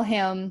to tell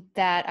him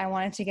that I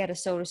wanted to get a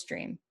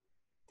SodaStream.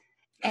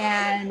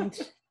 And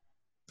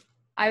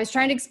I was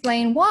trying to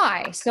explain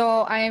why.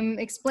 So I'm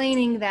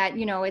explaining that,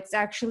 you know, it's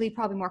actually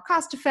probably more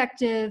cost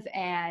effective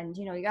and,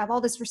 you know, you have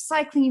all this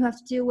recycling you have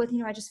to deal with. You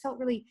know, I just felt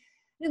really,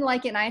 didn't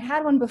like it. And I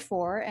had one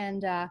before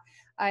and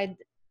I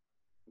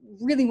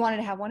really wanted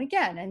to have one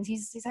again. And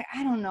he's like,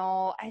 I don't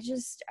know. I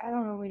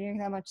don't know. We drink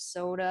that much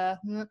soda.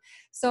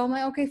 So I'm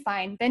like, okay,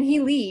 fine. Then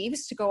he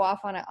leaves to go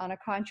off on a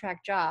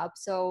contract job.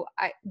 So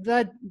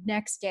the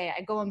next day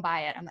I go and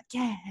buy it. I'm like,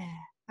 yeah,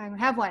 I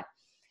have one.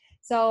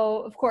 So,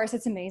 of course,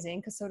 it's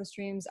amazing because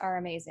SodaStreams are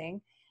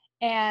amazing.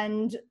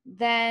 And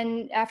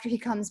then after he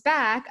comes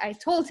back, I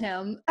told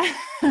him,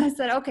 I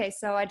said, okay,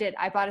 so I did.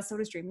 I bought a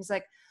SodaStream. He's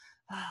like,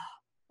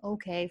 oh,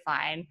 okay,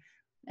 fine.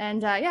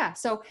 And yeah,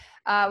 so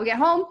we get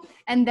home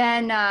and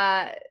then,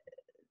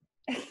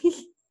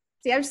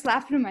 see, I'm just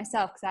laughing to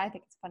myself because I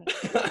think it's funny.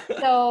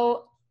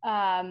 So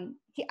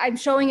I'm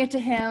showing it to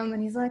him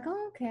and he's like,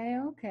 oh,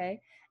 okay.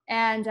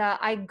 And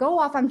I go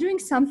off, I'm doing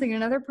something in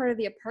another part of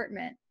the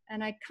apartment.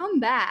 And I come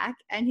back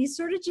and he's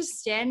sort of just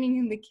standing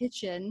in the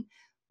kitchen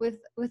with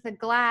a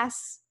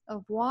glass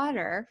of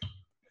water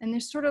and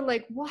there's sort of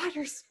like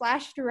water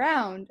splashed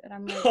around. And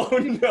I'm like, oh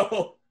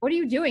no, what are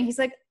you doing? He's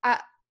like,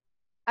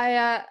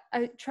 I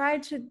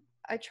tried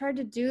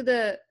to do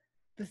the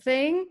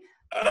thing,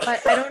 but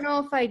I don't know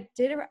if I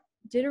did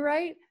it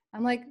right.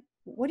 I'm like,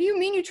 what do you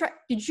mean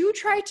did you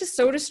try to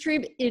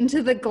SodaStream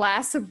into the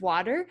glass of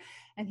water?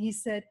 And he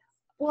said,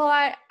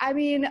 well, I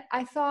mean,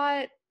 I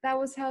thought that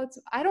was how it's,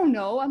 I don't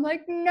know. I'm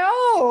like,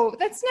 no,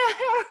 that's not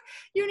how,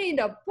 you need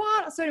a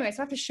bottle. So anyway, so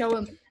I have to show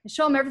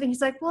him everything.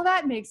 He's like, well,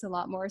 that makes a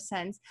lot more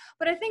sense.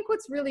 But I think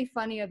what's really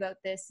funny about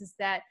this is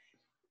that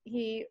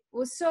he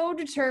was so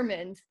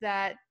determined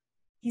that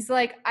he's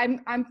like,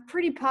 I'm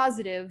pretty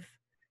positive.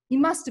 He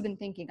must have been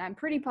thinking, I'm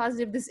pretty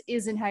positive this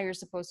isn't how you're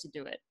supposed to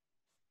do it.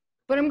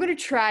 But I'm going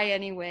to try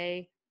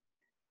anyway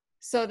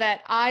so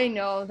that I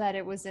know that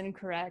it was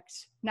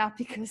incorrect, not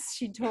because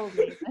she told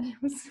me that it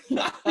was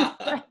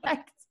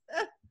incorrect.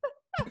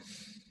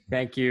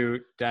 Thank you,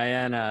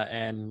 Diana,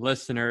 and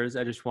listeners.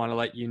 I just want to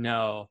let you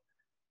know,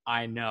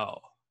 I know.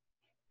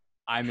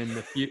 I'm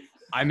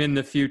in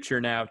the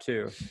future now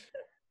too.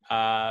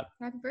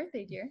 Happy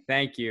birthday, dear.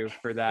 Thank you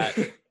for that.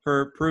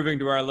 For proving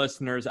to our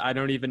listeners, I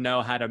don't even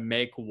know how to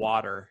make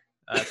water.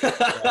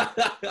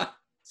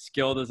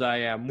 Skilled as I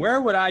am.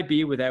 Where would I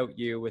be without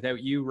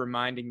you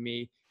reminding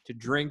me to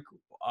drink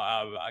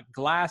a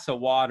glass of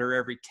water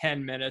every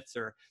 10 minutes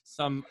or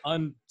some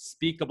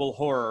unspeakable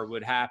horror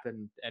would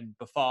happen and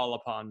befall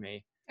upon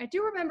me? I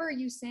do remember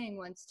you saying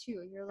once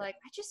too, you're like,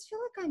 I just feel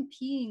like I'm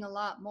peeing a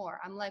lot more.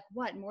 I'm like,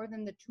 what, more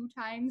than the 2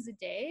 times a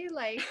day?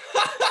 Like,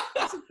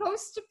 I'm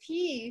supposed to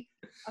pee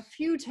a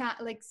few times,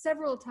 like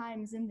several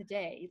times in the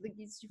day. Like,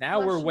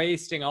 now we're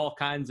wasting all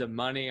kinds of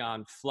money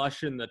on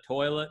flushing the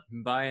toilet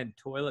and buying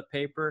toilet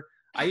paper.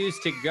 I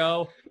used to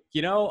go,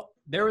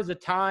 there was a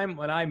time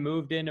when I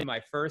moved into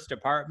my first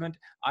apartment,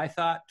 I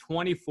thought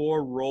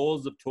 24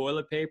 rolls of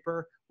toilet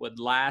paper would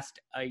last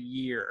a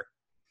year.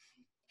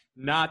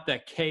 Not the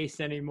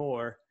case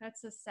anymore.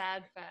 That's a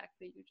sad fact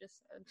that you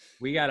just said.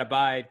 We got to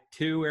buy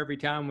 2 every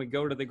time we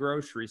go to the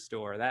grocery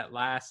store. That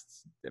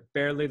lasts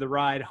barely the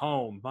ride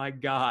home. My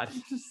God.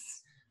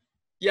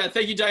 Yeah,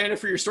 thank you, Diana,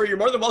 for your story. You're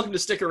more than welcome to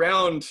stick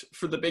around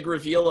for the big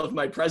reveal of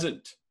my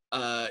present,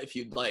 if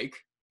you'd like.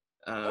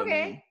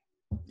 Okay.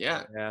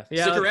 Yeah. Yeah.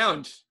 Stick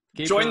around.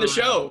 Keep Join her the around.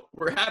 show.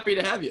 We're happy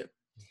to have you.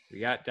 We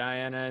got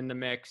Diana in the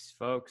mix,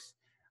 folks.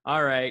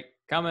 All right,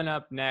 coming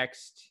up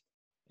next,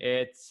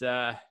 it's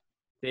the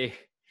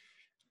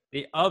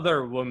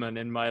other woman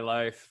in my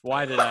life.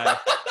 Why did I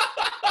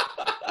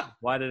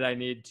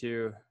need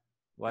to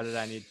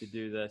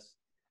do this?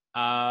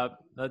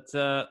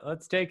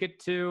 Let's take it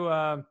to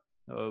a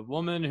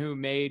woman who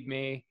made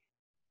me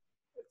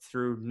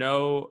through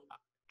no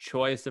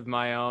choice of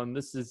my own.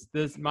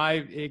 My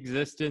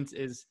existence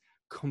is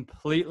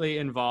completely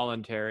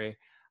involuntary,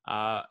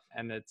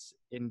 and it's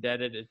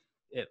indebted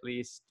at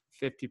least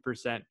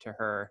 50% to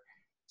her.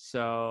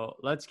 So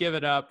let's give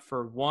it up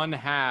for one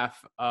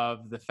half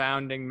of the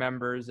founding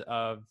members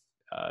of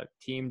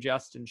Team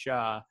Justin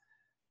Shaw.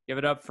 Give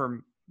it up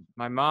for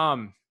my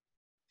mom.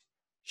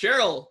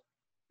 Cheryl,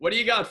 what do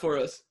you got for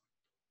us?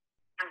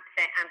 I'm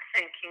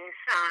thinking,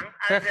 son.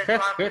 There's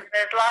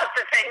lots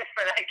of things,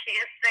 but I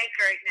can't think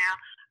right now.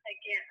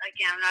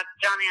 I'm not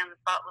Johnny on the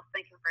spot was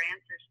thinking for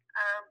answers.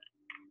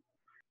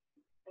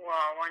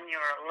 Well, when you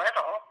were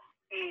little,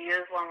 you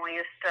used when we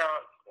were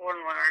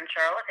in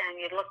Charlotte, and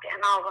you looked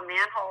in all the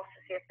manholes to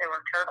see if there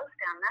were turtles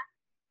down there.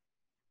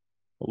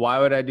 Why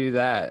would I do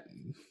that?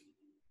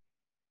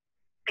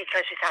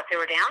 Because you thought they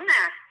were down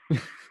there.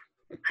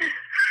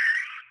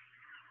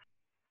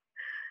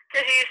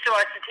 Because you used to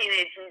watch the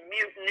Teenage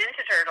Mutant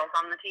Ninja Turtles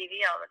on the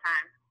TV all the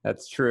time.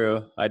 That's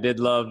true. I did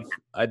love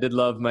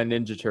my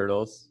Ninja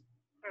Turtles.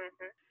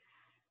 Mm-hmm.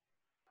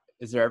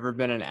 Has there ever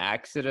been an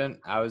accident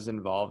I was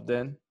involved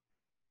in?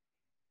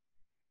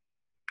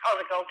 Oh,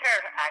 the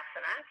go-kart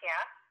accident,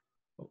 yeah.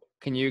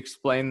 Can you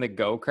explain the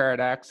go-kart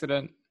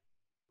accident?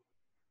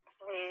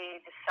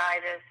 We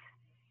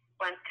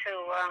went to,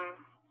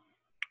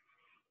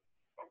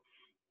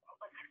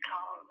 what's it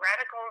called?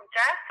 Radical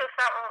Jacks? Is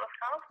that what it was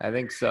called? I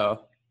think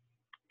so.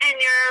 And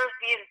your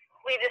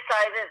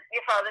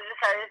father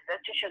decided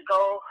that you should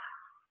go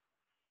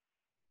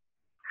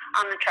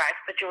on the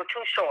tracks, but you were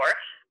too short.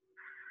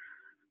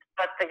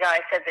 But the guy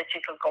said that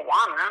you could go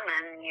on them,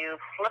 and you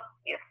flipped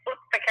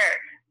the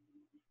cart.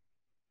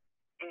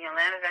 And you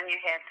landed on your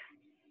head.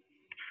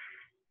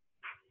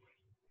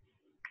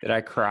 Did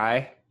I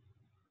cry?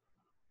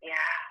 Yeah.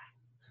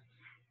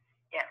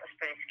 Yeah, it was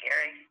pretty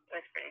scary.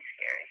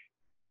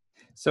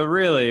 So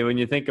really, when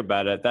you think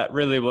about it, that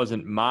really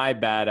wasn't my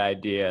bad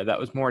idea. That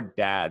was more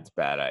Dad's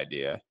bad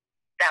idea.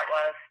 That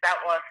was,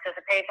 because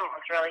the pavement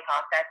was really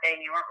hot that day,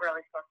 and you weren't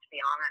really supposed to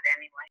be on it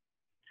anyway.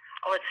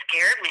 Oh, it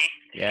scared me.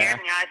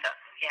 Scared me. I thought,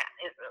 yeah,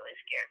 it really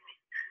scared me.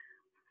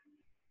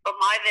 But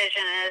my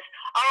vision is,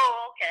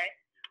 okay.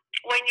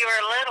 When you were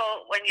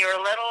little, I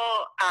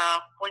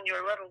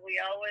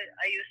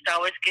used to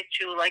always get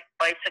you like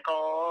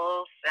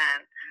bicycles,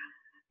 and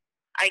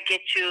I get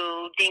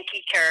you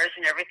dinky cars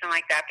and everything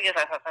like that, because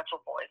I thought that's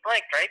what boys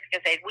liked, right?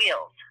 Because they had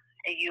wheels,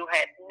 and you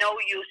had no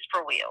use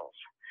for wheels.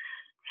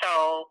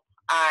 So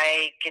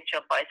I get you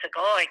a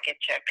bicycle, I get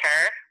you a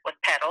car with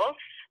pedals,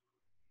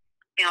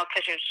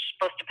 because you're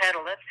supposed to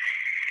pedal it.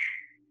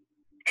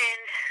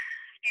 And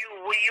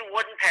you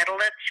wouldn't pedal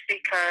it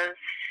because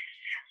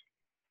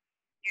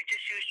you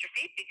just used your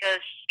feet, because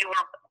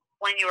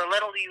when you were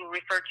little, you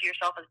referred to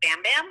yourself as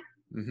Bam Bam.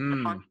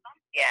 Mm-hmm.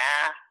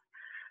 Yeah,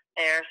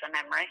 there's a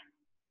memory.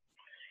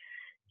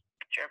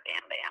 You're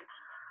Bam Bam.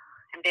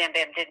 And Bam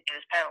Bam didn't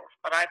use pedals,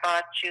 but I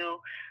bought you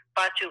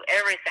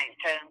everything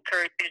to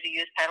encourage you to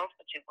use pedals,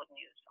 but you wouldn't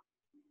use them.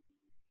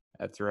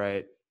 That's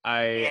right.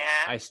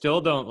 I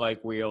still don't like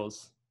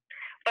wheels.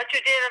 But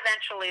you did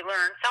eventually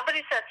learn.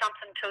 Somebody said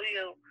something to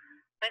you.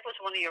 I think it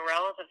was one of your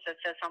relatives that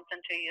said something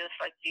to you. It's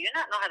like, do you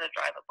not know how to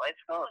drive a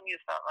bicycle? And you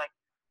felt like,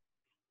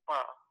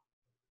 well,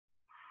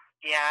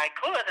 yeah, I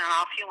could, and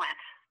off you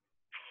went.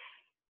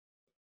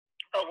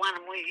 But when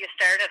you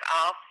started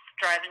off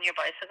driving your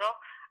bicycle,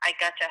 I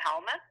got you a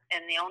helmet,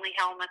 and the only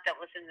helmet that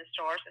was in the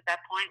stores at that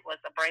point was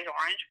a bright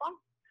orange one.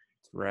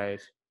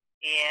 Right.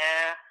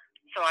 Yeah.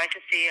 So I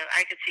could see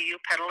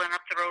you pedaling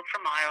up the road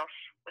for miles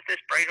with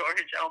this bright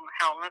orange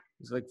helmet.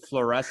 It's like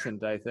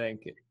fluorescent, I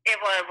think. It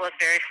was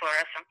very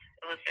fluorescent.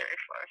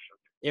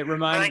 It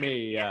reminded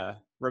me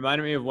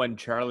of when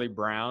Charlie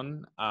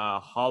Brown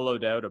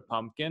hollowed out a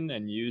pumpkin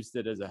and used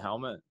it as a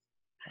helmet.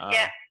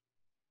 That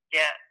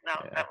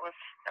was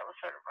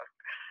sort of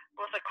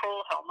a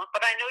cool helmet,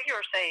 but I knew you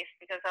were safe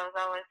because I was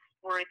always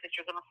worried that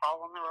you're going to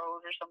fall on the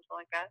road or something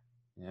like that.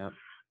 Yeah.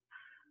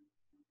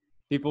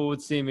 People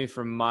would see me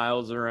from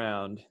miles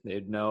around.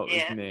 They'd know it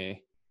was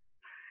me.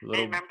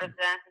 I remember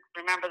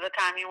the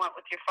time you went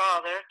with your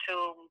father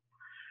to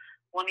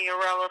one of your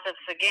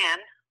relatives again,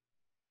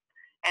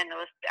 and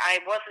I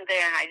wasn't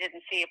there and I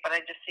didn't see it, but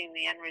I just seen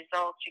the end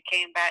results. You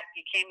came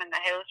in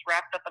the house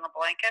wrapped up in a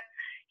blanket.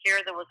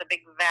 Here there was a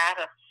big vat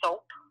of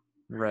soap.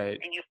 Right.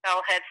 And you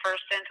fell head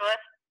first into it.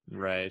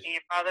 Right. And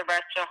your father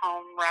brought you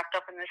home wrapped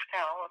up in this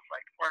towel. It's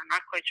like, we're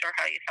not quite sure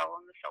how you fell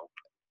in the soap.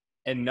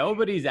 And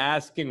nobody's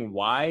asking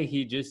why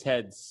he just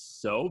had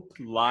soap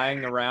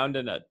lying around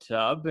in a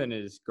tub in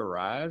his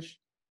garage.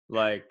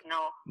 Like,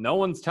 no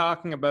one's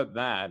talking about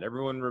that.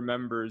 Everyone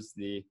remembers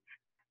the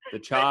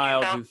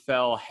child who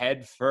fell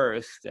head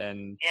first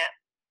and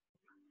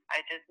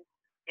I didn't.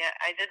 Yeah,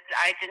 I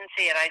didn't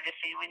see it. I just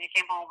seen when you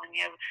came home and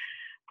you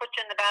put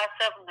you in the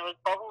bathtub and there was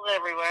bubbles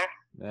everywhere.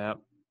 Yep.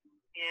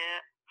 Yeah.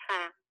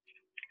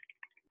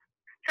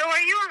 So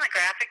are you on the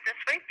graphic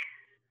this week?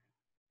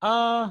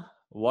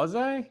 Was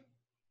I?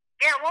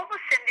 Yeah, what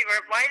was Cindy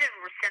Rivers? Why did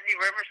Cindy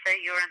Rivers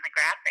say you were in the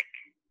graphic?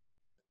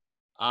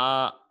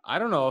 I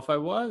don't know if I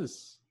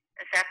was.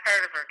 Is that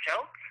part of her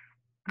joke?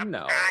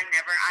 No. I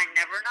never know. I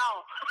never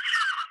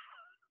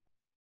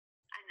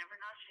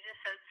know. She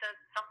just said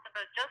something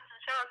about Justin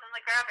Shaw's in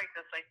the graphic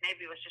this week.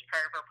 Maybe it was just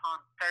part of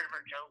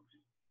her jokes.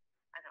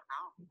 I don't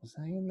know. Was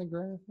I in the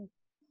graphic?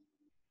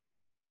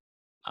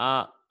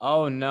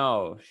 Oh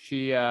no.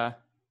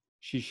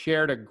 She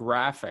shared a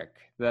graphic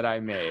that I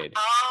made.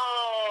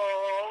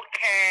 Oh,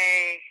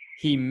 okay.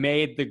 He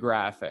made the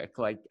graphic.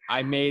 Like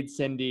I made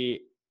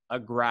Cindy a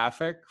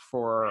graphic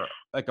for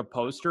like a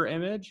poster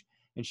image,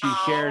 and she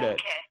shared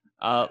it.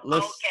 Okay.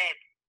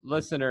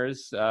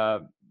 Listeners,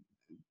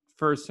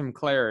 for some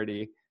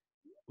clarity,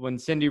 when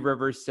Cindy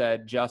Rivers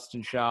said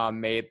Justin Shaw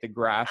made the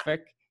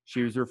graphic,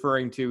 she was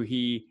referring to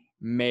he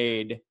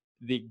made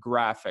the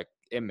graphic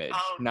image,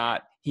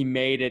 not he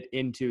made it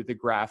into the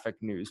graphic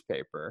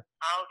newspaper.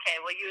 Okay,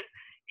 well you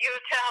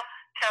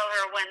tell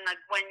her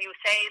when you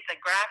say it's a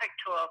graphic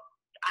to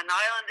an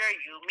islander,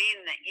 you mean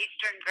the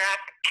Eastern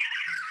graphic.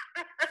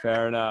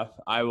 Fair enough.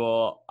 I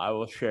will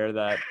share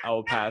that. I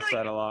will pass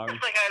that along.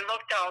 It's like I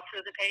looked all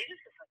through the pages.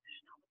 It's like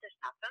there's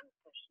nothing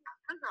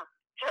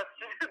just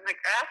in the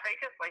graphic.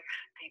 It's like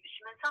maybe she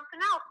meant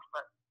something else,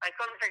 but I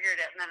couldn't figure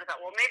it out. And then I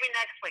thought, well, maybe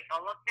next week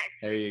I'll look next.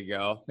 There you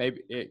go.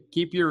 Maybe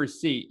keep your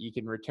receipt. You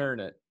can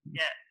return it.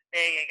 Yeah,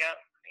 there you go.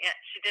 Yeah,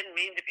 she didn't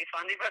mean to be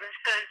funny, but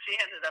she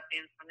ended up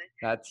being funny.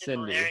 That's She's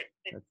Cindy.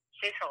 Hilarious.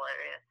 She's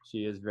hilarious. She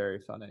is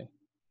very funny.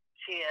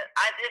 She is.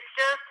 It's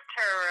just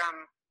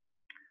her.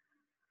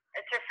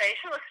 It's her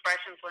facial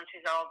expressions when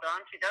she's all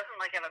done. She doesn't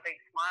like have a big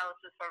smile.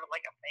 It's just sort of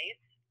like a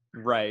face.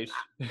 Right.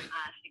 She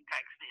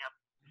cracks me up.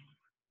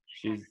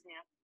 She's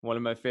one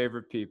of my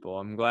favorite people.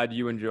 I'm glad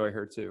you enjoy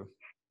her too.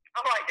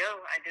 Oh, I do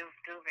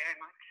very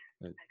much.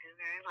 I do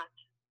very much.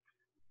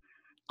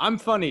 I'm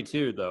funny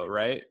too, though,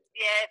 right?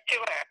 Yeah, to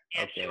her.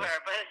 Yeah, Okay. to her.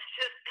 But it's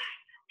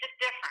just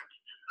different.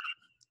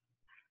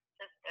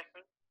 Just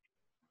different.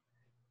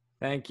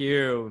 Thank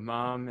you,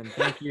 Mom, and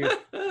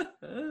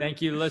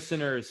thank you,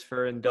 listeners,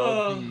 for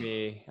indulging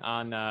me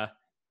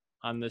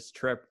on this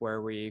trip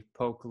where we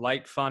poke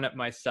light fun at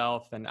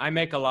myself, and I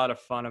make a lot of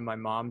fun of my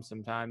mom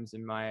sometimes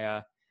in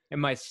my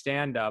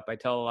stand-up. I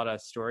tell a lot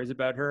of stories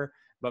about her,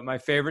 but my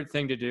favorite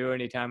thing to do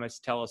anytime I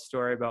tell a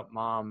story about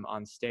Mom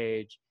on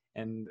stage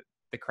and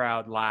the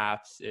crowd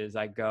laughs is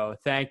I go,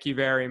 "Thank you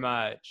very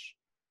much.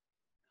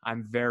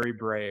 I'm very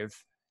brave.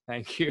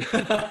 Thank you."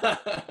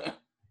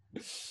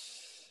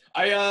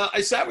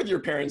 I sat with your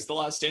parents the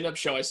last stand-up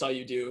show I saw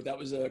you do. That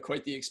was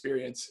quite the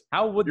experience.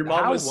 How was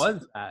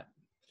that?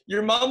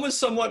 Your mom was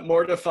somewhat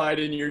mortified,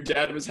 and your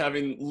dad was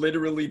having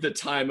literally the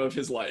time of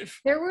his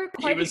life. There were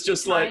quite was a few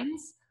just like-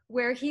 times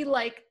where he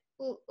like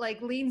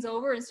leans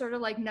over and sort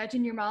of like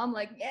nudging your mom,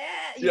 like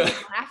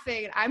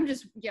laughing. And I'm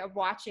just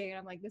watching, and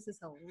I'm like, this is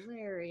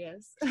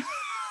hilarious.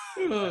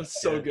 Oh,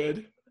 so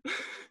good.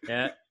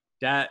 Yeah,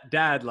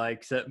 dad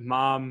likes it.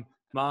 Mom,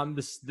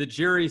 the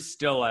jury's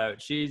still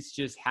out. She's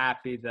just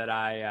happy that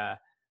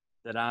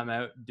I'm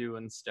out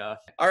doing stuff.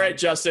 All right,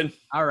 Justin.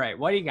 All right,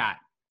 what do you got?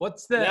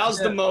 What's Now's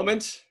the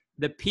moment.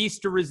 The piece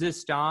de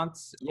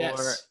resistance, Yes.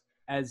 or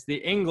as the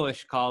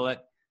English call it,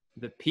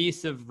 the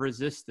piece of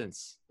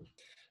resistance.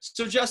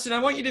 So, Justin, I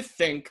want you to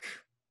think.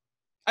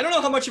 I don't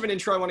know how much of an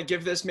intro I want to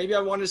give this. Maybe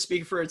I want to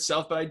speak for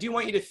itself, but I do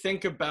want you to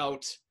think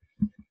about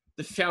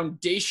the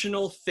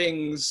foundational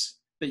things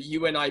that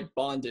you and I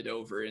bonded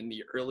over in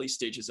the early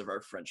stages of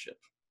our friendship.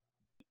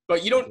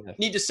 But you don't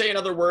need to say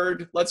another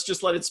word. Let's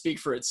just let it speak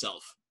for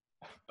itself.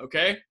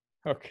 Okay?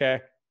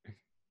 Okay.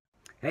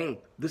 Hey,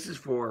 this is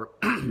for,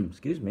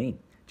 excuse me,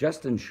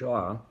 Justin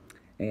Shaw,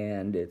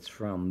 and it's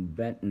from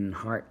Benton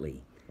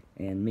Hartley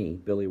and me,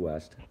 Billy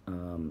West.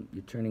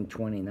 You're turning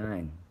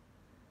 29.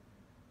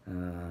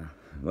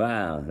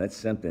 Wow, that's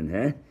something,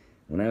 huh?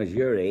 When I was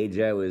your age,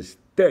 I was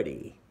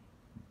 30.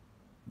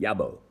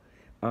 Yabo.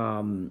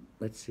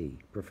 Let's see,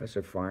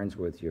 Professor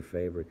Farnsworth, your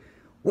favorite.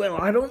 Well,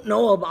 I don't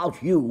know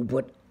about you,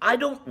 but I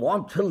don't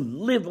want to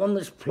live on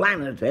this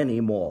planet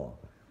anymore.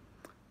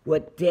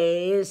 What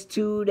day is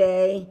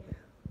today?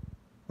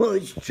 Well,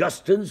 it's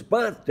Justin's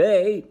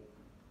birthday.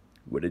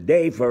 What a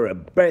day for a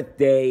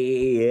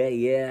birthday,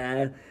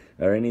 yeah.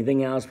 Or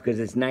anything else because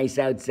it's nice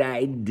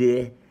outside.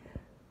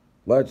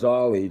 Let's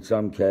all eat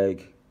some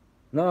cake.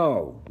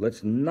 No,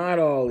 let's not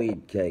all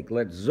eat cake.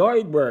 Let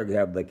Zoidberg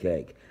have the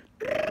cake.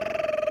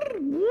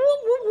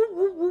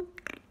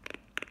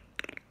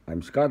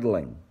 I'm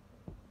scuttling.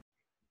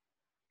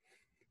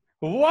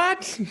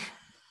 What?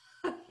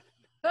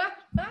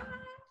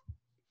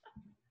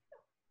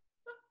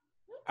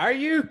 Are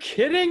you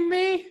kidding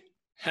me?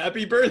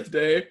 Happy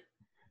birthday.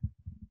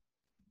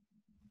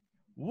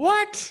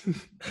 What?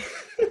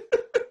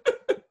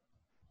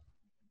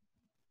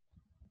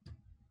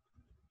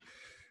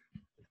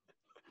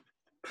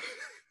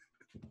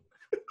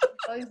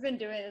 Oh, he's been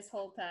doing it this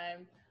whole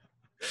time.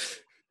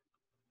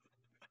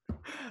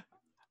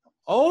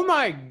 Oh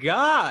my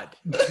God.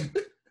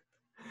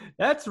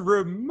 That's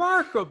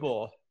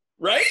remarkable.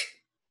 Right?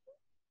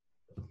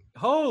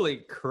 Holy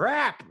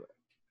crap.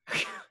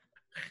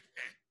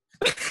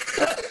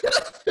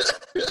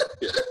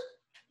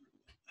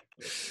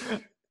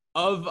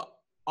 Of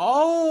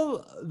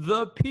all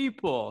the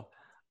people,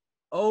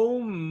 oh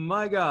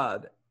my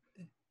God.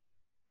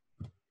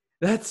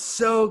 That's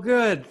so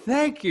good.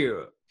 Thank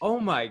you. Oh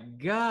my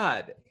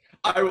God.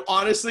 I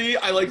honestly,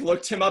 I like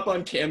looked him up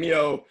on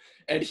Cameo,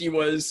 and he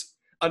was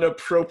an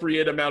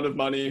appropriate amount of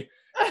money,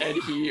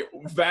 and he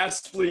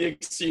vastly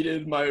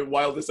exceeded my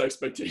wildest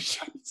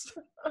expectations.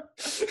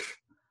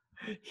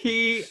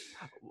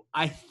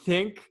 I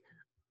think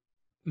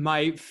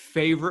my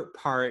favorite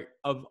part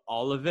of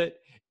all of it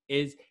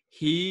is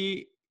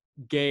he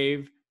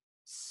gave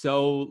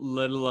so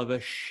little of a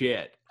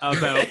shit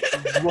about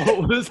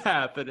what was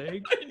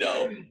happening. I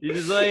know. He's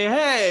just like,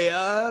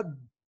 hey,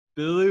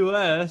 Billy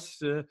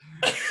West,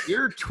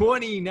 you're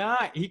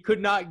 29. He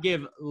could not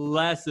give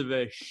less of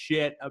a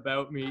shit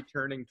about me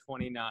turning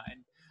 29.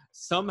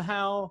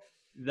 Somehow,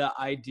 the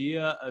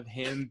idea of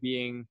him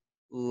being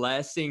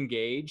less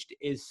engaged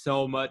is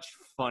so much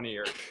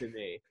funnier to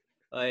me.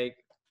 Like,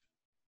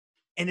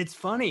 and it's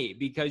funny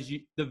because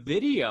the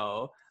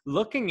video,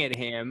 looking at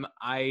him,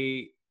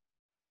 I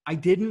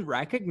didn't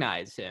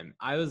recognize him.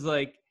 I was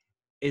like,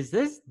 is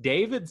this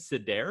David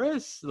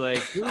Sedaris?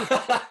 Like,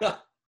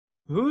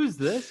 who's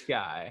this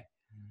guy?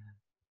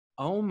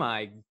 Oh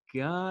my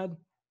God.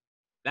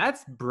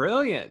 That's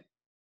brilliant.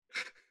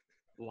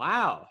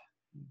 Wow.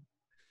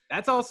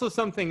 That's also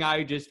something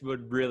I just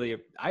would really,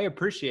 I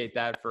appreciate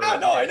that for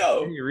I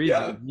know. any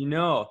reason,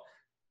 Yeah.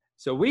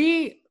 So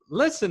we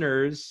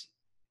listeners,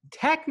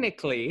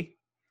 technically,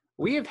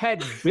 we have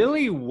had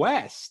Billy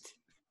West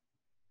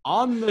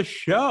on the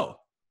show.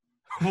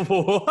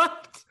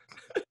 What?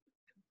 You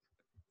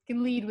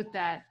can lead with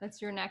that. That's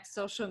your next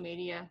social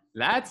media.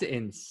 That's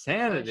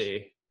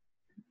insanity.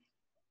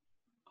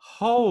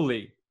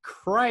 Holy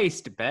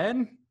Christ,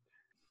 Ben.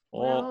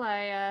 Well,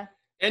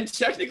 and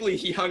technically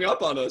he hung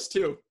up on us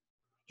too.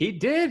 He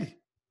did.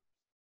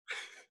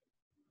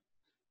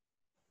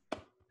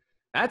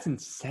 That's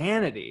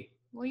insanity.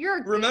 Well, you're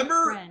a good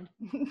friend.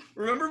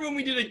 Remember when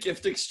we did a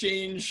gift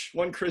exchange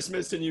one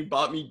Christmas and you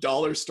bought me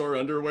dollar store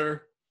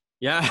underwear?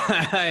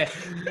 Yeah,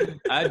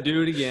 I'd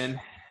do it again.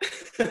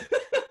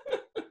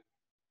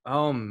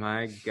 Oh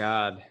my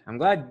God. I'm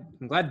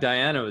glad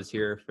Diana was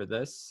here for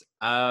this.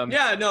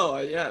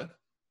 Yeah.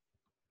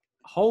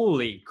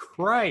 Holy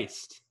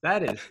Christ.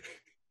 That is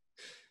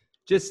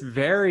just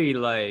very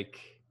like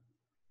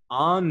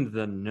on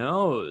the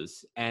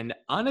nose and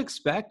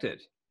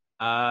unexpected.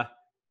 I'm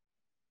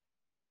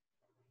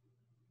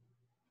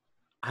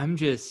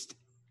just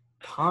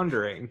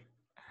pondering.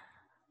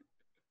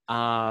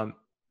 Wow.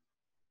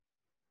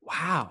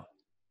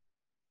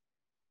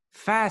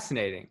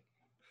 Fascinating.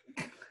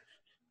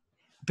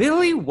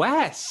 Billy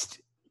West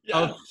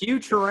of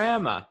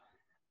Futurama.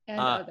 And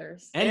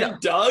others.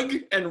 And Doug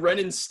and Ren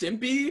and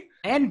Stimpy.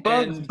 And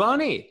Bugs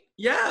Bunny.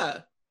 Yeah.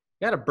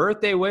 Got a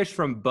birthday wish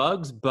from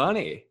Bugs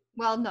Bunny.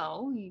 Well,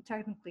 no, you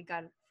technically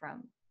got it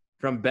from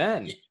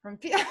Ben.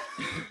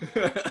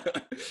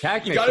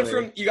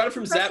 Technically. You got it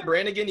from Zap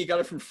Brannigan, you got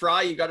it from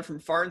Fry, you got it from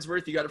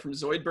Farnsworth, you got it from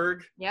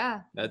Zoidberg.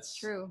 Yeah. That's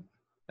true.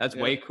 That's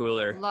way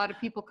cooler. A lot of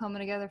people coming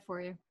together for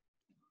you.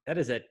 That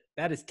is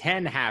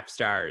 10 half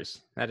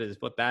stars. That is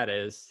what that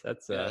is.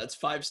 That's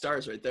 5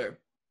 stars right there.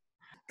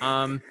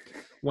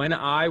 When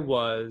I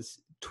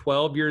was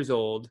 12 years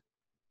old,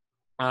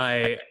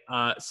 I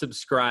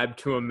subscribed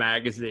to a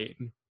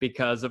magazine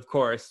because, of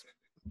course,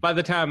 by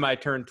the time I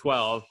turned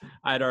 12,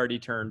 I'd already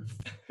turned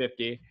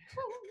 50.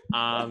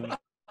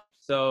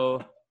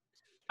 So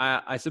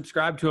I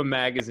subscribed to a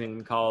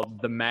magazine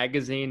called The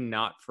Magazine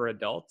Not for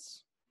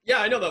Adults. Yeah,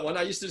 I know that one.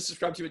 I used to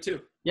subscribe to it too.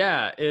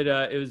 Yeah,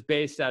 it was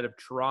based out of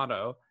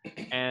Toronto,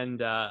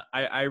 and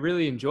I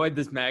really enjoyed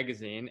this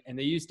magazine. And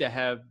they used to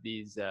have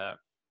these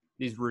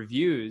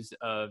reviews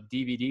of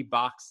DVD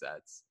box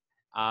sets,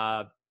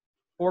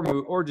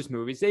 or just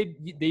movies. They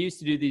used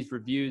to do these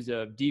reviews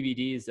of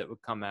DVDs that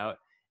would come out,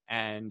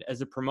 and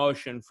as a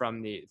promotion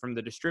from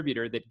the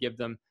distributor, they'd give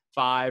them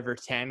 5 or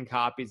 10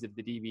 copies of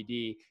the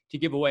DVD to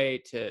give away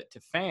to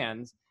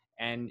fans,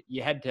 and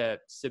you had to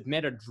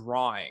submit a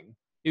drawing.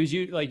 It was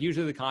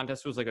usually the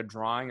contest was like a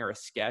drawing or a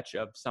sketch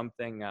of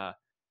something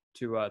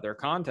to their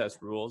contest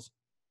rules.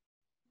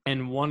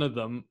 And one of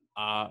them,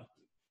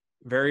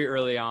 very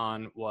early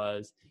on,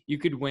 was you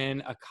could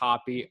win a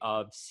copy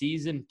of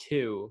season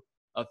 2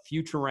 of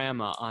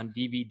Futurama on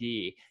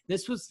DVD.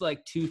 This was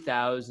like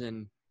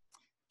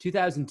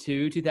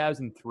 2002,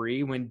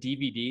 2003, when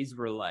DVDs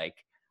were like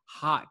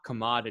hot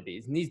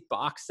commodities. And these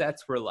box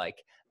sets were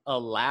like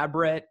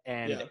elaborate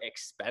and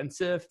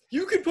expensive.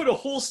 You could put a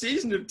whole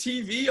season of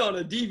TV on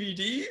a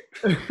DVD.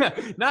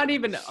 Not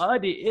even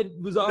it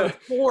was on 4.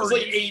 It was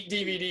like 8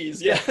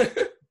 DVDs. Yeah.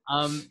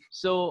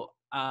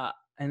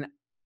 And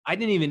I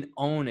didn't even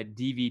own a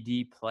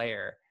DVD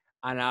player.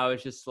 And I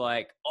was just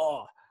like,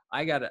 oh,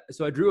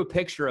 so I drew a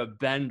picture of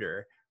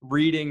Bender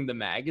reading the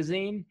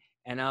magazine,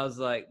 and I was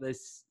like,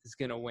 this is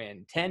going to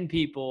win. 10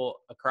 people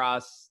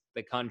across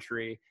the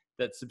country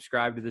that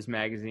subscribe to this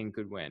magazine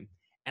could win.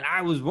 And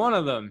I was one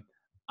of them.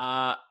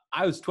 I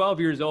was 12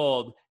 years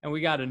old, and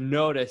we got a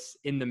notice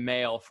in the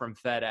mail from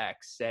FedEx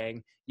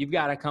saying, you've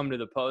got to come to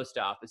the post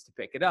office to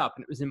pick it up.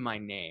 And it was in my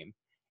name.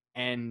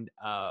 And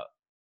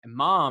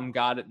Mom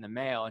got it in the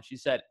mail, and she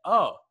said,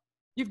 oh,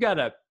 you've got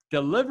a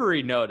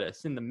delivery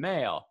notice in the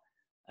mail.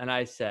 And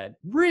I said,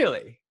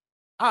 really?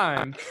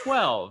 I'm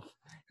 12.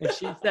 And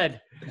she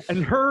said,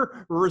 and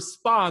her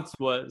response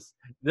was,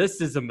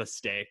 this is a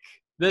mistake.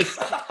 This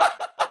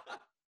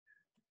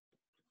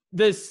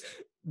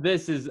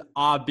is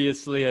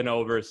obviously an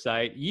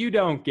oversight. You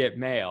don't get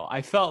mail.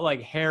 I felt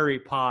like Harry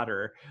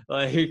Potter,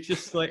 like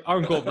just like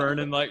Uncle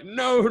Vernon, like,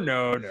 no,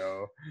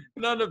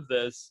 none of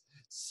this.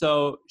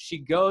 So she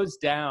goes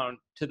down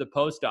to the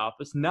post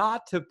office,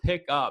 not to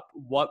pick up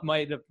what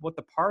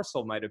the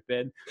parcel might have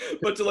been,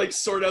 but to like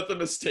sort out the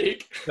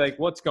mistake. Like,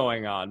 what's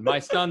going on? My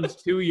son's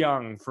too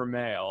young for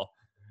mail.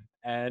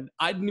 And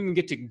I didn't even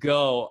get to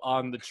go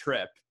on the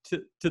trip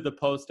to the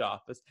post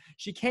office.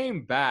 She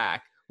came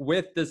back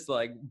with this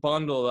like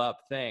bundled up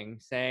thing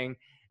saying,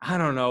 I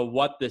don't know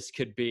what this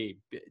could be,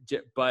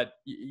 but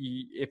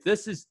if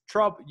this is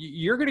trouble,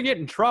 you're going to get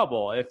in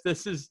trouble if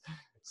this is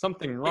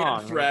something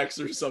wrong. Anthrax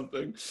or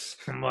something.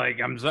 I'm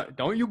like,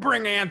 don't you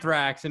bring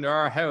anthrax into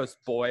our house,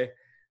 boy.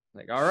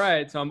 Like, all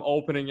right. So I'm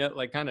opening it,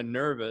 like kind of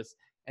nervous.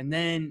 And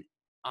then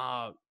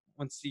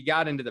once he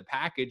got into the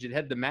package, it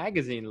had the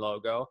magazine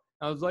logo.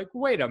 I was like,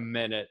 wait a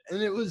minute.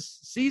 And it was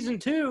season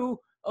 2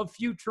 of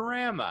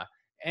Futurama.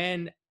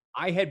 And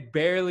I had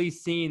barely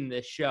seen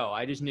this show.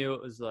 I just knew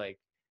it was like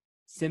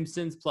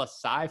Simpsons plus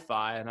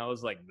sci-fi. And I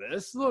was like,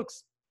 this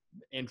looks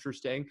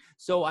interesting.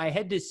 So I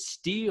had to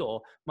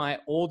steal my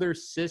older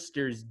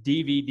sister's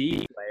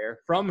DVD player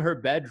from her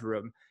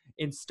bedroom,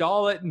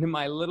 install it into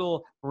my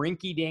little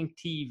rinky-dink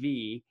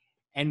TV,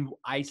 and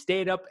I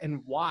stayed up and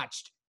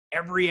watched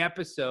every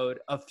episode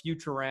of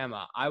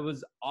Futurama. I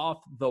was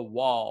off the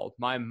wall.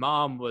 My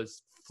mom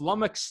was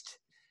flummoxed.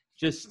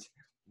 Just,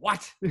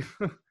 what?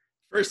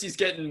 First he's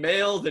getting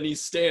mail, then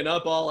he's staying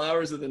up all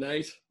hours of the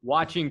night.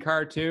 Watching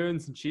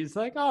cartoons, and she's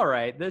like, all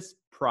right, this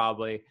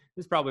probably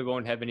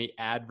won't have any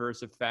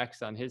adverse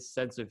effects on his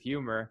sense of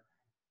humor.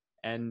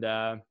 And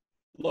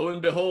lo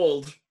and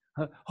behold.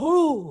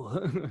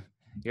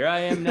 Here I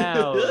am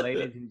now,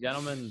 ladies and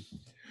gentlemen.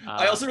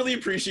 I also really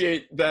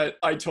appreciate that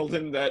I told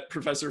him that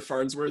Professor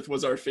Farnsworth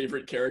was our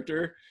favorite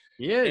character.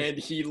 Yes. And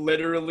he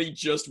literally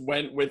just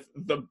went with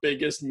the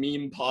biggest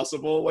meme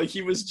possible. Like,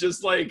 he was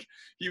just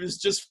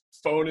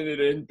phoning it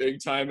in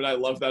big time. And I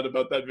love that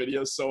about that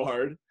video so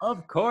hard.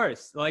 Of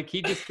course. Like,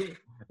 he just,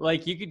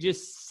 like, you could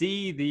just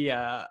see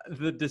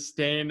the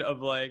disdain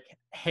of, like,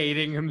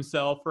 hating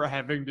himself for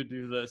having to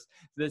do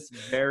this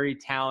very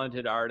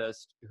talented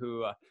artist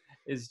who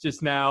is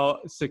just now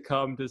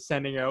succumbed to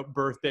sending out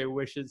birthday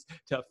wishes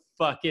to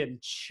fucking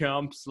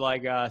chumps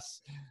like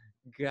us.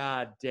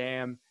 God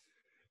damn.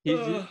 You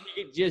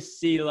could just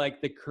see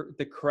like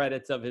the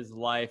credits of his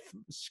life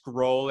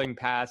scrolling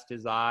past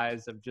his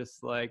eyes of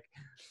just like,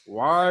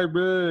 why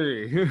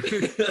me?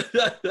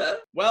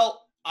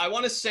 Well, I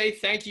want to say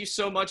thank you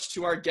so much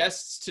to our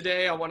guests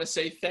today. I want to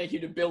say thank you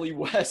to Billy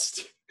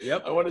West.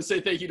 Yep. I want to say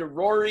thank you to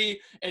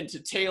Rory and to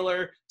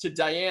Taylor, to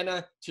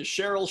Diana, to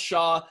Cheryl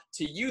Shaw,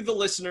 to you, the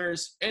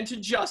listeners, and to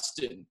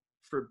Justin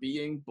for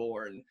being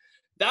born.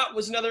 That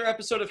was another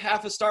episode of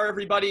Half a Star,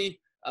 everybody.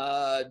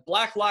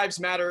 Black Lives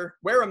Matter.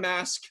 Wear a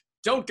mask.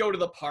 Don't go to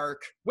the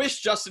park.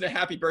 Wish Justin a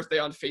happy birthday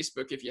on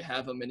Facebook if you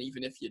have him, and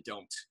even if you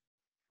don't.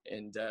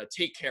 And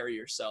take care of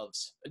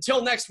yourselves.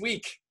 Until next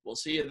week, we'll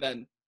see you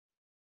then.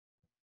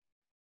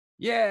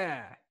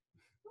 Yeah.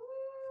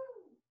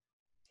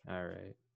 All right.